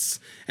 and it's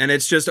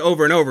just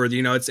over and over.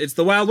 It's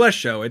the Wild West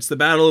show. It's the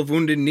Battle of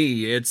Wounded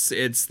Knee.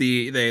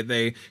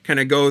 They kind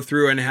of go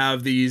through and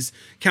have these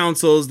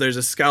councils. There's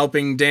a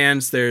scalping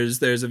dance. There's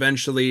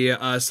eventually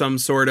some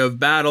sort of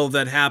battle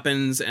that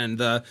happens, and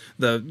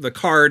the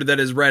card that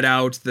is read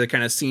out, the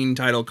kind of scene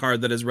title card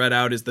that is read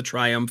out, is the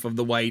triumph of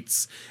the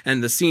whites,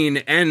 and the scene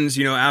ends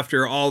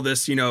after all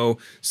this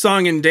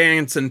song and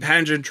dance and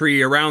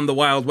pageantry around the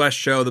Wild West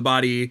show. The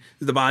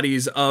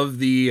bodies of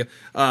the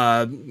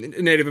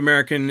Native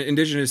American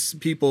indigenous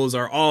peoples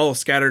are all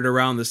scattered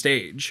around the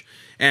stage,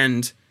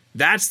 and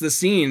that's the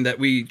scene that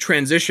we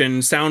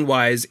transition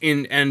sound-wise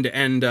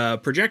and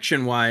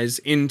projection-wise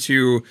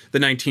into the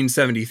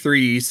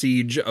 1973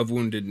 Siege of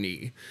Wounded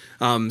Knee.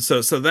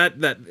 So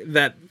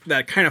that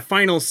kind of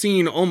final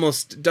scene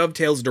almost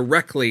dovetails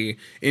directly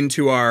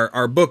into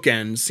our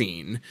bookend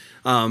scene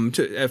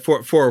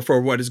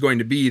for what is going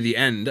to be the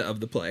end of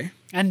the play.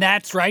 And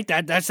that's right.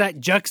 That's that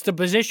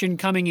juxtaposition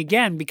coming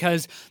again,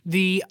 because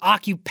the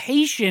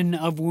occupation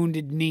of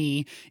Wounded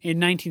Knee in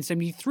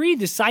 1973,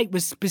 the site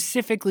was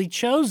specifically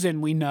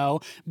chosen, we know,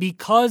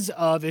 because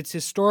of its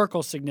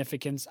historical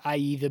significance,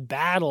 i.e. the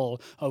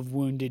Battle of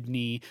Wounded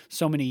Knee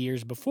so many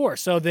years before.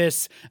 So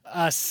this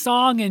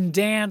song and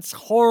dance,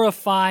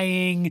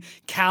 horrifying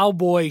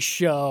cowboy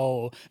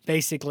show,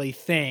 basically,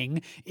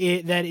 thing,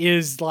 that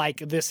is like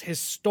this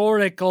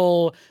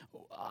historical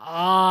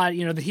odd,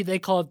 they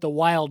call it the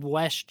Wild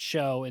West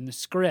show in the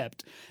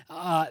script,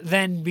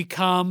 then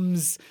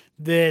becomes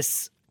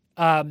this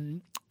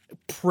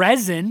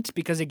present,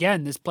 because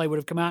again, this play would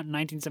have come out in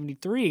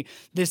 1973,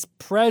 this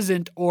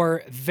present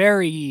or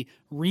very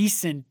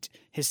recent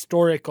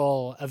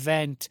historical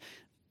event,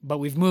 but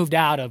we've moved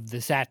out of the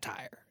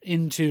satire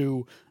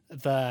into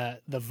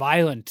the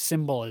violent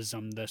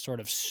symbolism, the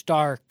sort of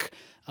stark,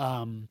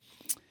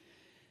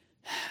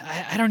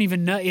 I don't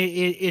even know.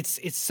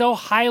 It's so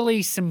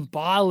highly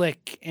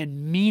symbolic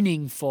and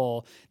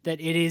meaningful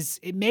that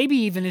it maybe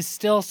even is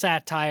still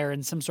satire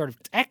in some sort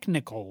of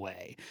technical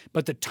way,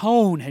 but the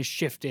tone has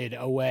shifted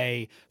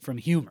away from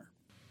humor.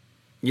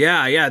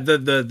 Yeah.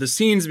 The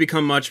scenes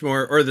become much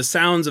more, or the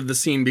sounds of the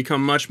scene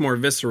become much more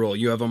visceral.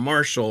 You have a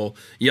marshal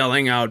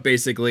yelling out,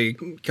 basically,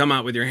 come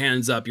out with your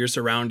hands up. You're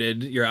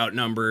surrounded. You're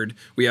outnumbered.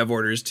 We have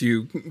orders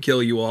to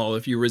kill you all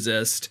if you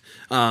resist.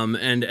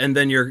 And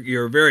then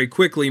you're very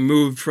quickly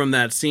moved from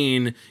that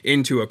scene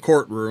into a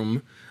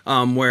courtroom.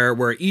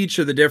 Where each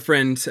of the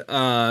different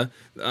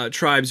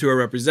tribes who are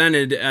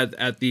represented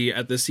at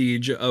the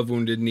siege of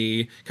Wounded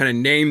Knee kind of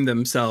name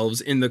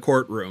themselves in the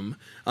courtroom,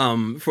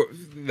 for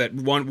that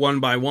one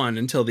by one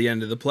until the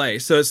end of the play.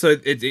 So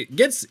it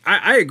gets.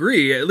 I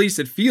agree. At least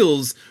it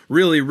feels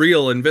really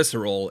real and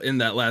visceral in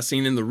that last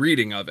scene in the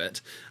reading of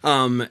it,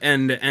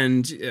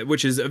 and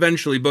which is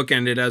eventually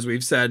bookended, as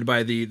we've said,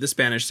 by the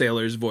Spanish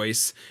sailor's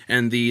voice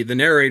and the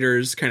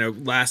narrator's kind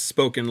of last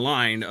spoken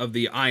line of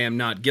the "I am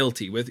not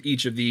guilty," with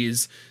each of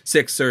these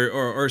 6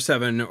 or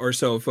 7 or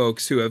so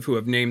folks who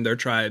have named their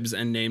tribes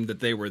and named that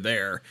they were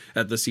there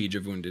at the siege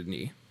of Wounded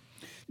Knee.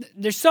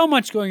 There's so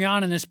much going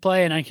on in this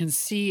play, and I can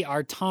see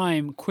our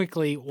time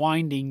quickly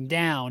winding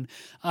down.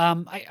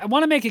 I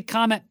want to make a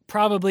comment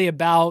probably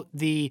about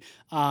the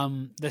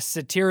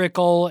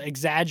satirical,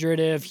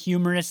 exaggerative,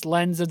 humorous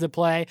lens of the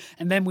play,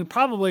 and then we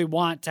probably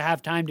want to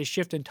have time to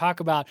shift and talk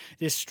about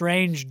this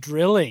strange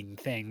drilling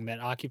thing that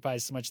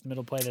occupies so much of the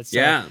middle play that's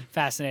so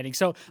fascinating.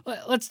 So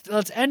let's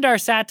end our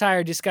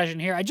satire discussion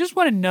here. I just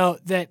want to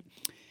note that,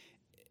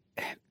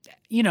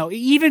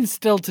 even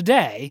still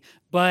today,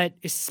 but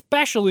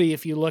especially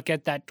if you look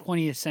at that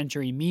 20th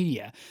century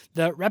media,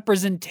 the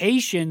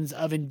representations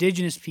of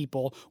indigenous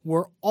people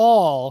were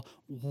all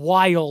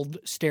wild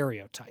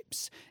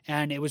stereotypes.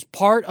 And it was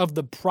part of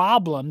the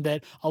problem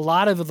that a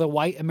lot of the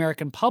white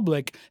American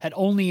public had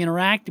only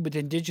interacted with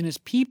indigenous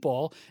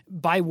people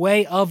by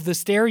way of the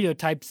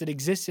stereotypes that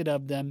existed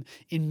of them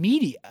in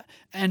media.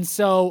 And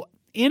so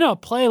in a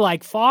play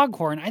like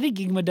Foghorn, I think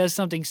Giggema does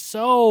something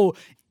so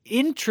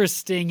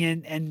interesting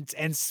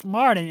and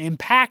smart and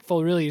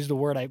impactful, really is the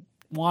word I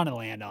want to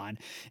land on,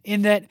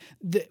 in that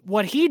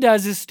what he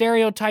does is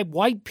stereotype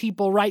white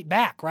people right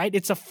back, right?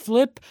 It's a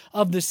flip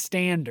of the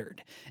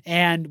standard.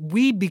 And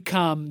we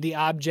become the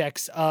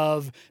objects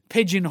of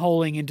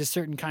pigeonholing into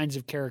certain kinds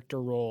of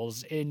character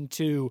roles,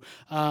 into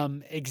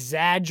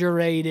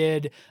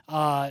exaggerated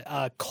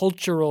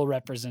cultural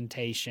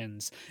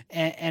representations.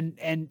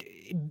 And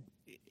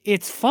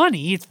it's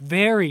funny, it's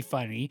very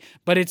funny,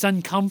 but it's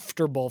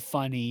uncomfortable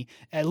funny,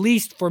 at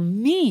least for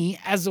me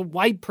as a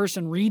white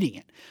person reading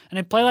it. And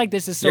a play like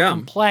this is so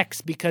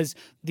complex because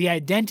the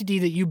identity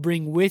that you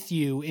bring with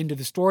you into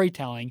the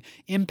storytelling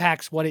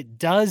impacts what it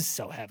does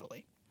so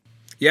heavily.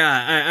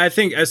 Yeah, I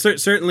think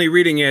certainly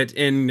reading it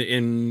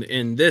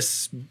in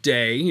this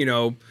day,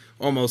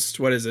 almost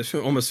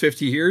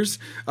 50 years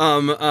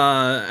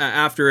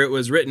after it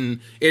was written,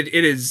 it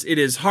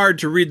is hard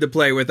to read the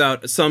play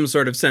without some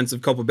sort of sense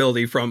of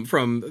culpability from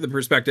the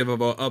perspective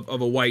of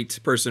a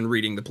white person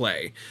reading the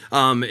play.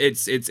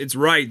 It's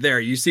right there.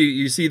 You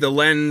see the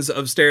lens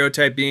of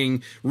stereotype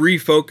being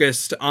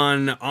refocused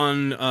on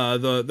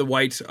the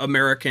white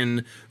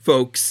American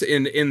folks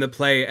in the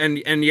play,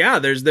 and yeah,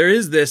 there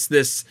is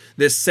this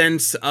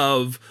sense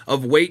of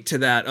weight to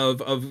that,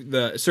 of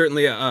the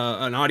certainly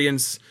an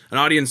audience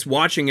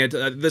watching it.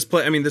 This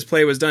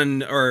play was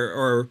done,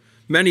 or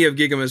many of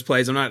Giggema's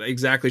plays, I'm not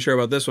exactly sure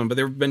about this one, but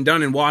they've been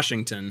done in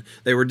Washington.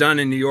 They were done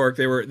in New York.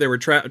 They were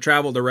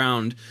traveled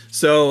around.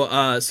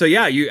 So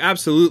yeah, you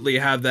absolutely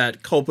have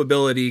that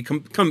culpability,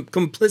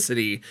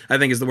 complicity, I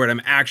think is the word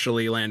I'm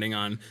actually landing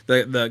on.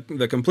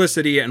 The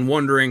complicity and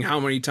wondering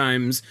how many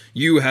times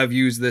you have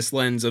used this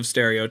lens of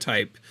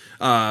stereotype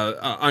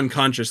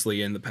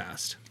unconsciously in the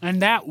past.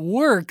 And that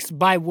works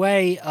by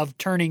way of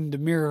turning the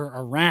mirror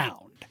around.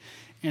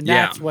 And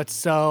that's what's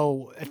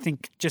so, I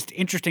think, just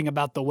interesting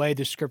about the way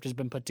the script has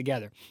been put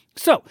together.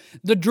 So,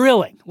 the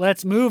drilling.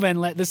 Let's move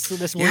and let this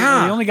we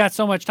only got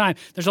so much time.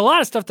 There's a lot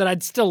of stuff that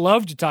I'd still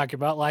love to talk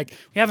about. Like,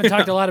 we haven't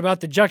talked a lot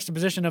about the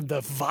juxtaposition of the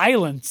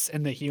violence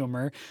and the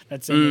humor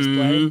that's in this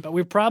play, but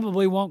we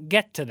probably won't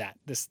get to that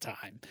this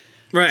time.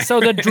 Right. So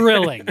the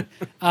drilling.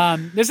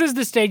 This is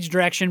the stage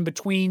direction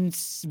between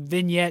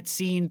vignette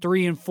scene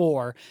 3 and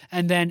 4,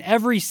 and then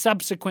every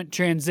subsequent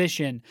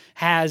transition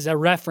has a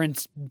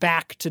reference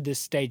back to this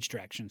stage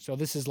direction. So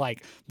this is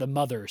like the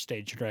mother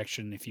stage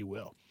direction, if you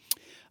will.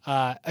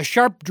 A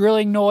sharp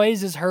drilling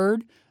noise is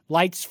heard,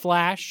 lights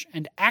flash,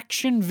 and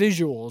action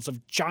visuals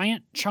of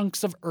giant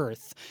chunks of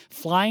Earth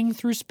flying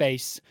through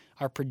space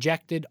are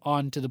projected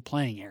onto the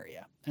playing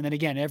area. And then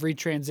again, every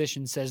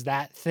transition says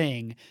that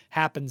thing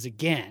happens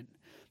again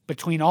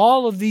between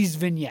all of these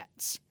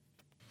vignettes.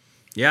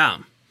 Yeah.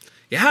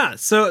 Yeah.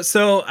 So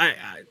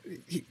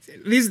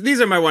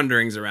these are my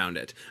wonderings around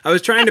it. I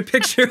was trying to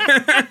picture.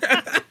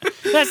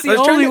 That's the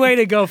only way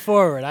to go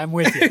forward. I'm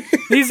with you.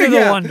 These are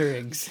the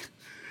wonderings.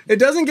 It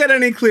doesn't get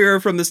any clearer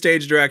from the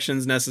stage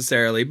directions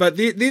necessarily, but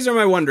these are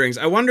my wonderings.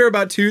 I wonder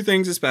about two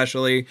things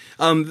especially.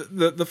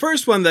 The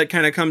first one that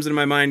kind of comes into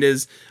my mind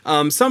is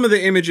some of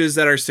the images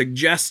that are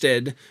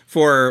suggested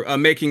for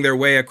making their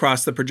way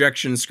across the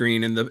projection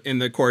screen in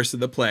the course of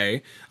the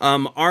play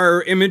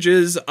are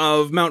images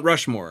of Mount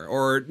Rushmore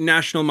or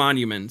national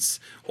monuments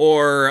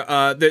or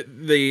the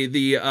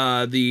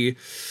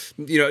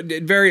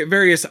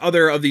various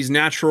other of these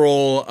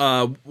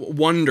natural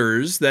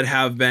wonders that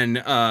have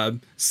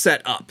been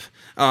set up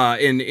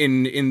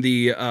in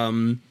the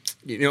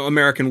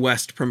American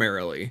West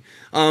primarily.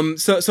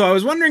 So I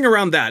was wondering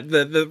around that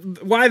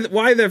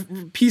why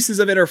the pieces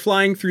of it are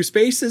flying through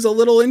space is a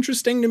little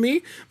interesting to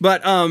me,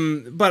 but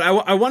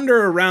I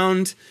wonder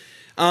around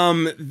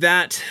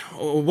that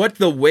what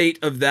the weight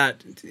of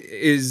that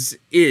is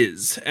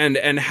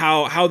and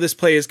how this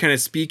play is kind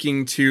of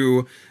speaking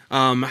to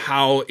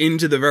how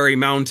into the very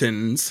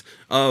mountains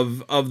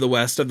of the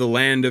West, of the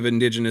land of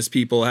indigenous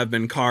people, have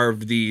been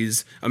carved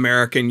these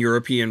American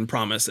European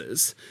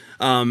promises.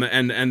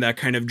 And that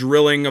kind of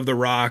drilling of the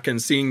rock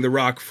and seeing the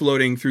rock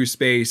floating through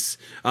space.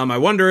 I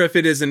wonder if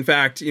it is in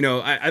fact,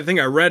 I think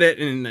I read it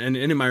and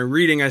in my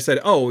reading I said,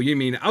 oh, you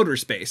mean outer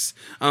space.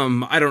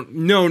 I don't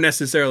know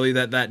necessarily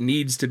that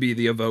needs to be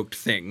the evoked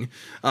thing.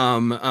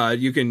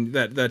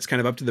 That's kind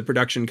of up to the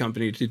production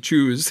company to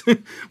choose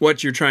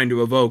what you're trying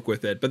to evoke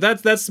with it. But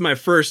that's my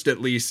first,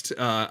 at least,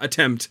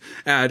 attempt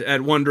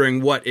at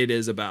wondering what it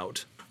is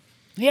about.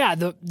 Yeah,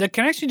 the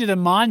connection to the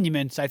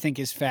monuments, I think,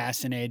 is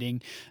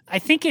fascinating. I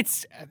think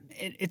it's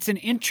an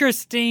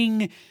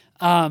interesting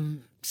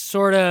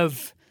sort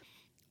of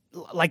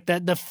like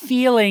the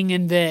feeling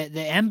and the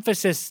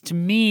emphasis to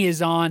me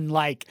is on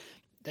like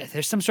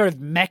there's some sort of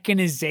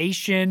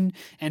mechanization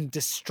and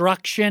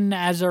destruction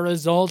as a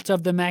result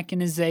of the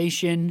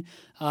mechanization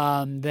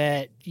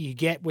that you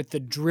get with the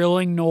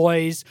drilling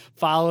noise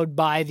followed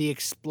by the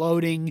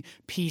exploding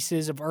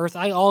pieces of Earth.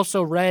 I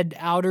also read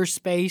Outer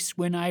Space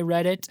when I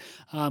read it,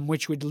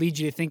 which would lead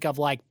you to think of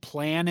like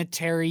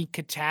planetary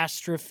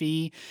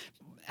catastrophe.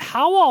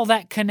 How all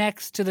that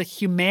connects to the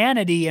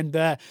humanity and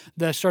the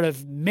sort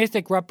of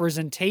mythic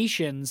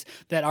representations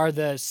that are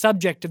the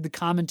subject of the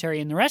commentary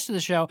and the rest of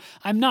the show,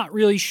 I'm not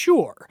really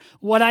sure.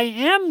 What I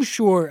am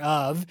sure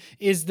of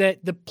is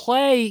that the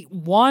play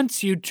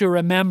wants you to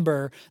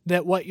remember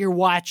that what you're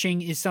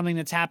watching is something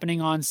that's happening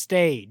on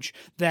stage,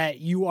 that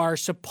you are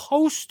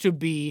supposed to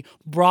be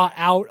brought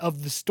out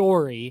of the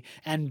story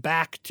and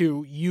back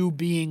to you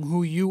being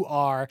who you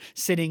are,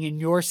 sitting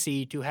in your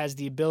seat, who has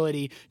the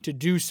ability to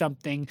do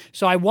something.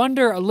 So I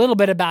wonder a little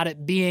bit about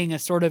it being a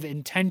sort of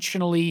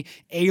intentionally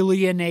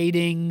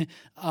alienating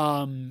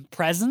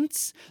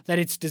presence, that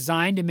it's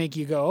designed to make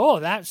you go, oh,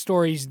 that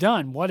story's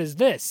done. What is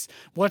this?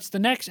 What's the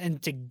next?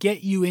 And to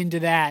get you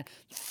into that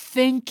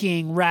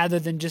thinking rather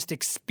than just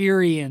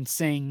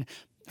experiencing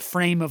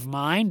frame of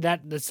mind.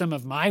 That's some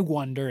of my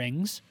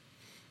wonderings.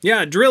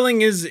 Yeah,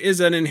 drilling is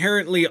an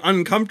inherently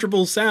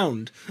uncomfortable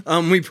sound.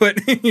 We put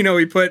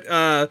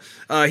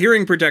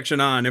hearing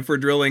protection on if we're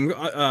drilling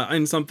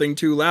in something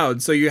too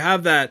loud. So you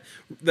have that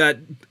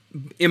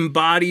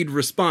embodied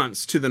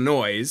response to the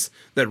noise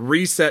that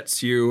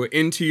resets you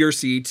into your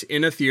seat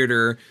in a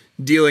theater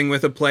dealing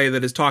with a play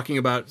that is talking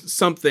about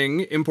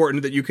something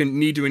important that you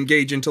need to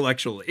engage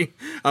intellectually.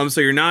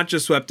 So you're not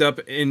just swept up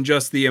in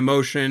just the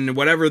emotion,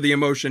 whatever the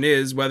emotion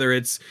is, whether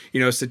it's,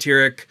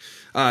 satiric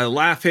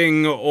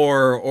laughing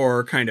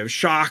or kind of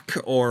shock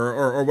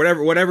or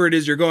whatever it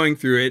is you're going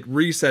through. It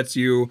resets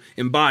you,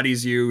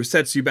 embodies you,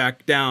 sets you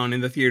back down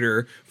in the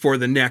theater for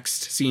the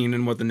next scene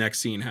and what the next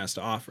scene has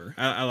to offer.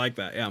 I like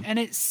that, yeah. And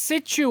it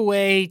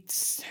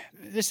situates,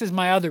 this is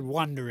my other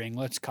wondering,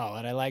 let's call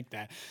it, I like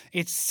that.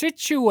 It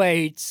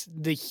situates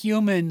the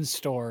human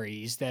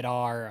stories that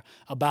are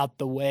about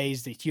the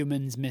ways that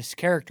humans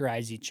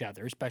mischaracterize each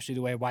other, especially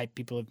the way white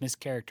people have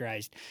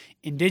mischaracterized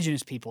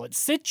indigenous people. It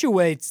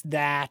situates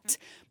that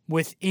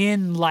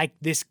within like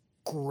this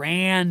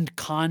grand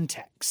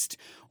context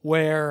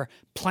where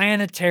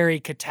planetary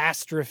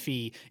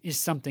catastrophe is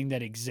something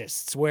that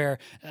exists, where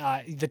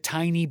the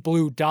tiny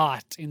blue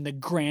dot in the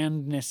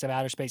grandness of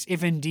outer space,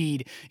 if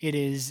indeed it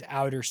is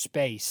outer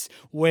space,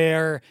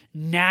 where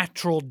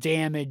natural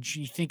damage,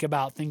 you think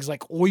about things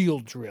like oil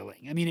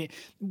drilling. I mean,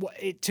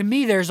 to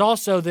me, there's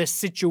also this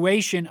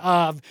situation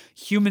of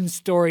human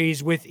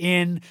stories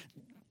within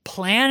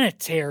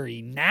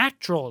planetary,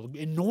 natural,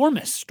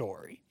 enormous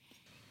story.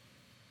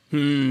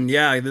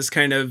 Yeah, this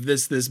kind of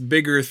this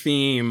bigger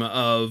theme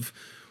of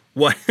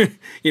what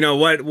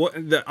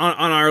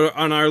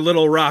on our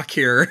little rock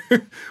here,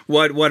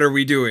 what are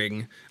we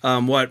doing? Are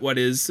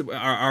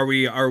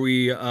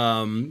we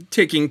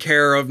taking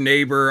care of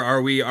neighbor?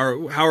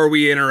 How are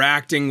we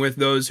interacting with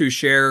those who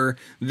share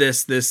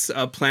this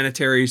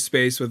planetary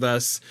space with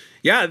us?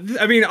 Yeah,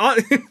 I mean,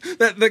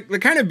 the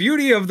kind of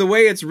beauty of the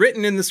way it's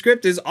written in the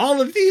script is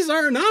all of these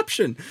are an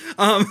option.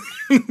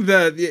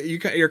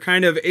 You're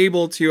kind of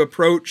able to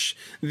approach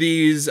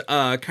these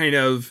kind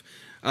of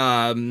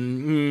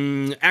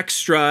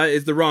extra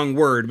is the wrong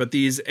word, but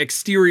these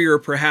exterior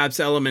perhaps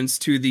elements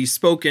to the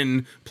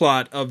spoken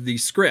plot of the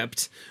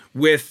script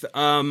with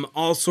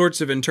all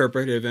sorts of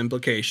interpretive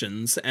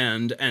implications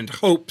and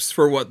hopes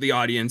for what the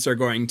audience are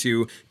going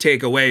to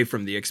take away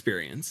from the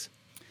experience.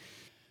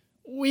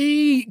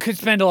 We could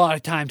spend a lot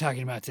of time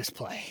talking about this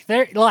play.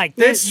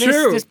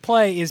 This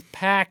play is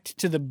packed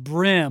to the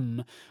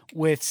brim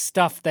with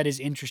stuff that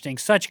is interesting.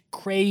 Such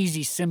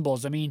crazy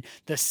symbols. I mean,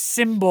 the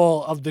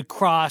symbol of the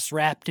cross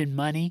wrapped in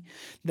money,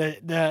 the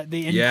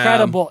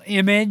incredible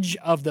image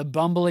of the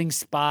bumbling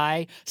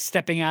spy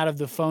stepping out of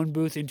the phone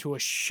booth into a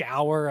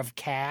shower of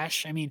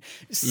cash. I mean,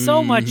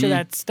 so much of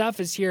that stuff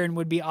is here and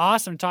would be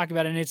awesome to talk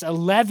about. And it's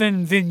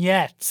 11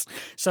 vignettes.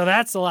 So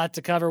that's a lot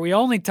to cover. We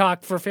only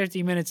talked for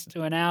 50 minutes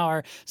to an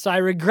hour. So I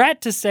regret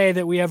to say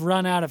that we have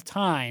run out of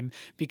time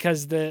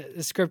because the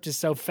script is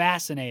so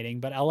fascinating.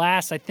 But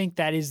alas, I think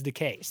that is the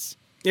case.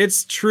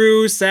 It's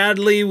true.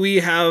 Sadly, we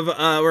have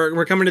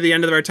we're coming to the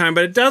end of our time,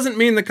 but it doesn't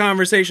mean the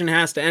conversation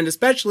has to end,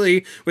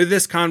 especially with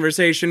this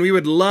conversation. We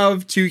would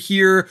love to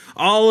hear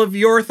all of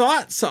your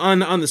thoughts on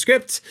the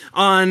script,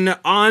 on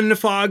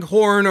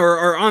Foghorn,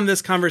 or on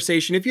this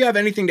conversation. If you have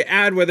anything to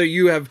add, whether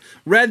you have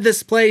read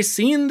this play,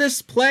 seen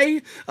this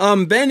play,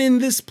 been in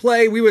this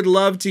play, we would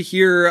love to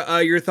hear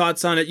your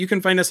thoughts on it. You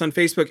can find us on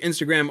Facebook,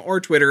 Instagram,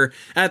 or Twitter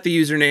at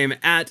the username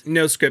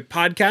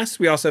 @NoScriptPodcast.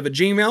 We also have a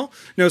Gmail,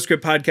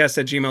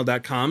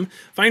 noscriptpodcast@gmail.com.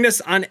 Find us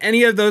on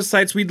any of those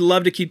sites. We'd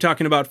love to keep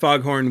talking about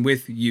Foghorn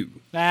with you.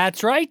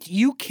 That's right.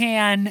 You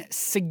can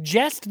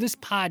suggest this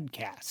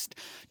podcast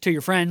to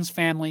your friends,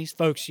 families,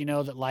 folks you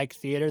know that like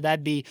theater.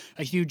 That'd be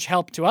a huge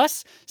help to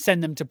us.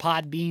 Send them to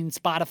Podbean,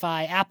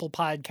 Spotify, Apple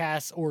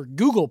Podcasts, or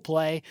Google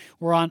Play.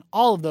 We're on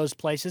all of those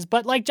places.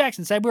 But like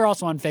Jackson said, we're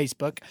also on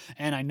Facebook.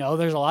 And I know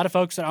there's a lot of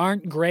folks that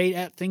aren't great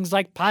at things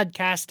like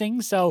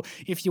podcasting. So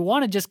if you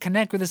want to just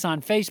connect with us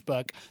on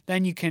Facebook,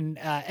 then you can,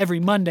 every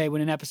Monday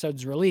when an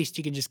episode's released,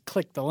 you can just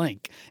click the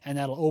link and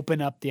that'll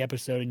open up the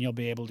episode and you'll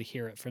be able to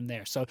hear it from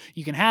there. So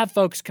you can have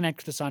folks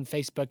connect with us on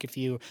Facebook if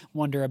you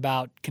wonder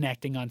about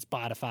connecting on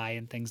Spotify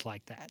and things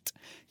like that.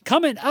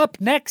 Coming up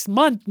next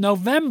month,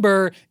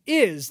 November,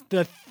 is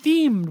the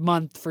themed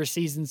month for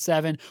season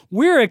 7.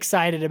 We're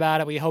excited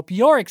about it. We hope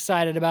you're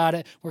excited about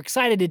it. We're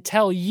excited to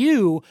tell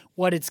you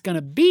what it's going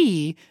to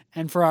be.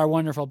 And for our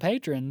wonderful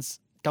patrons,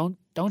 don't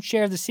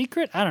share the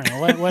secret. I don't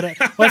know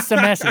what's the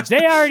message.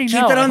 They already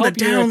know. Keep it on I the hope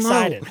you're down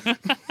excited.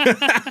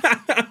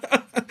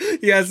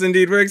 Yes,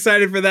 indeed. We're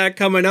excited for that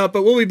coming up,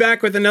 but we'll be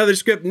back with another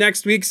script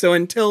next week. So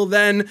until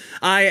then,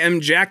 I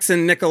am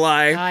Jackson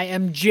Nikolai. I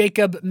am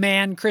Jacob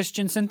Mann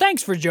Christensen.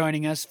 Thanks for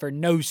joining us for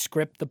No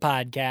Script, the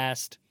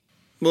podcast.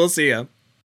 We'll see ya.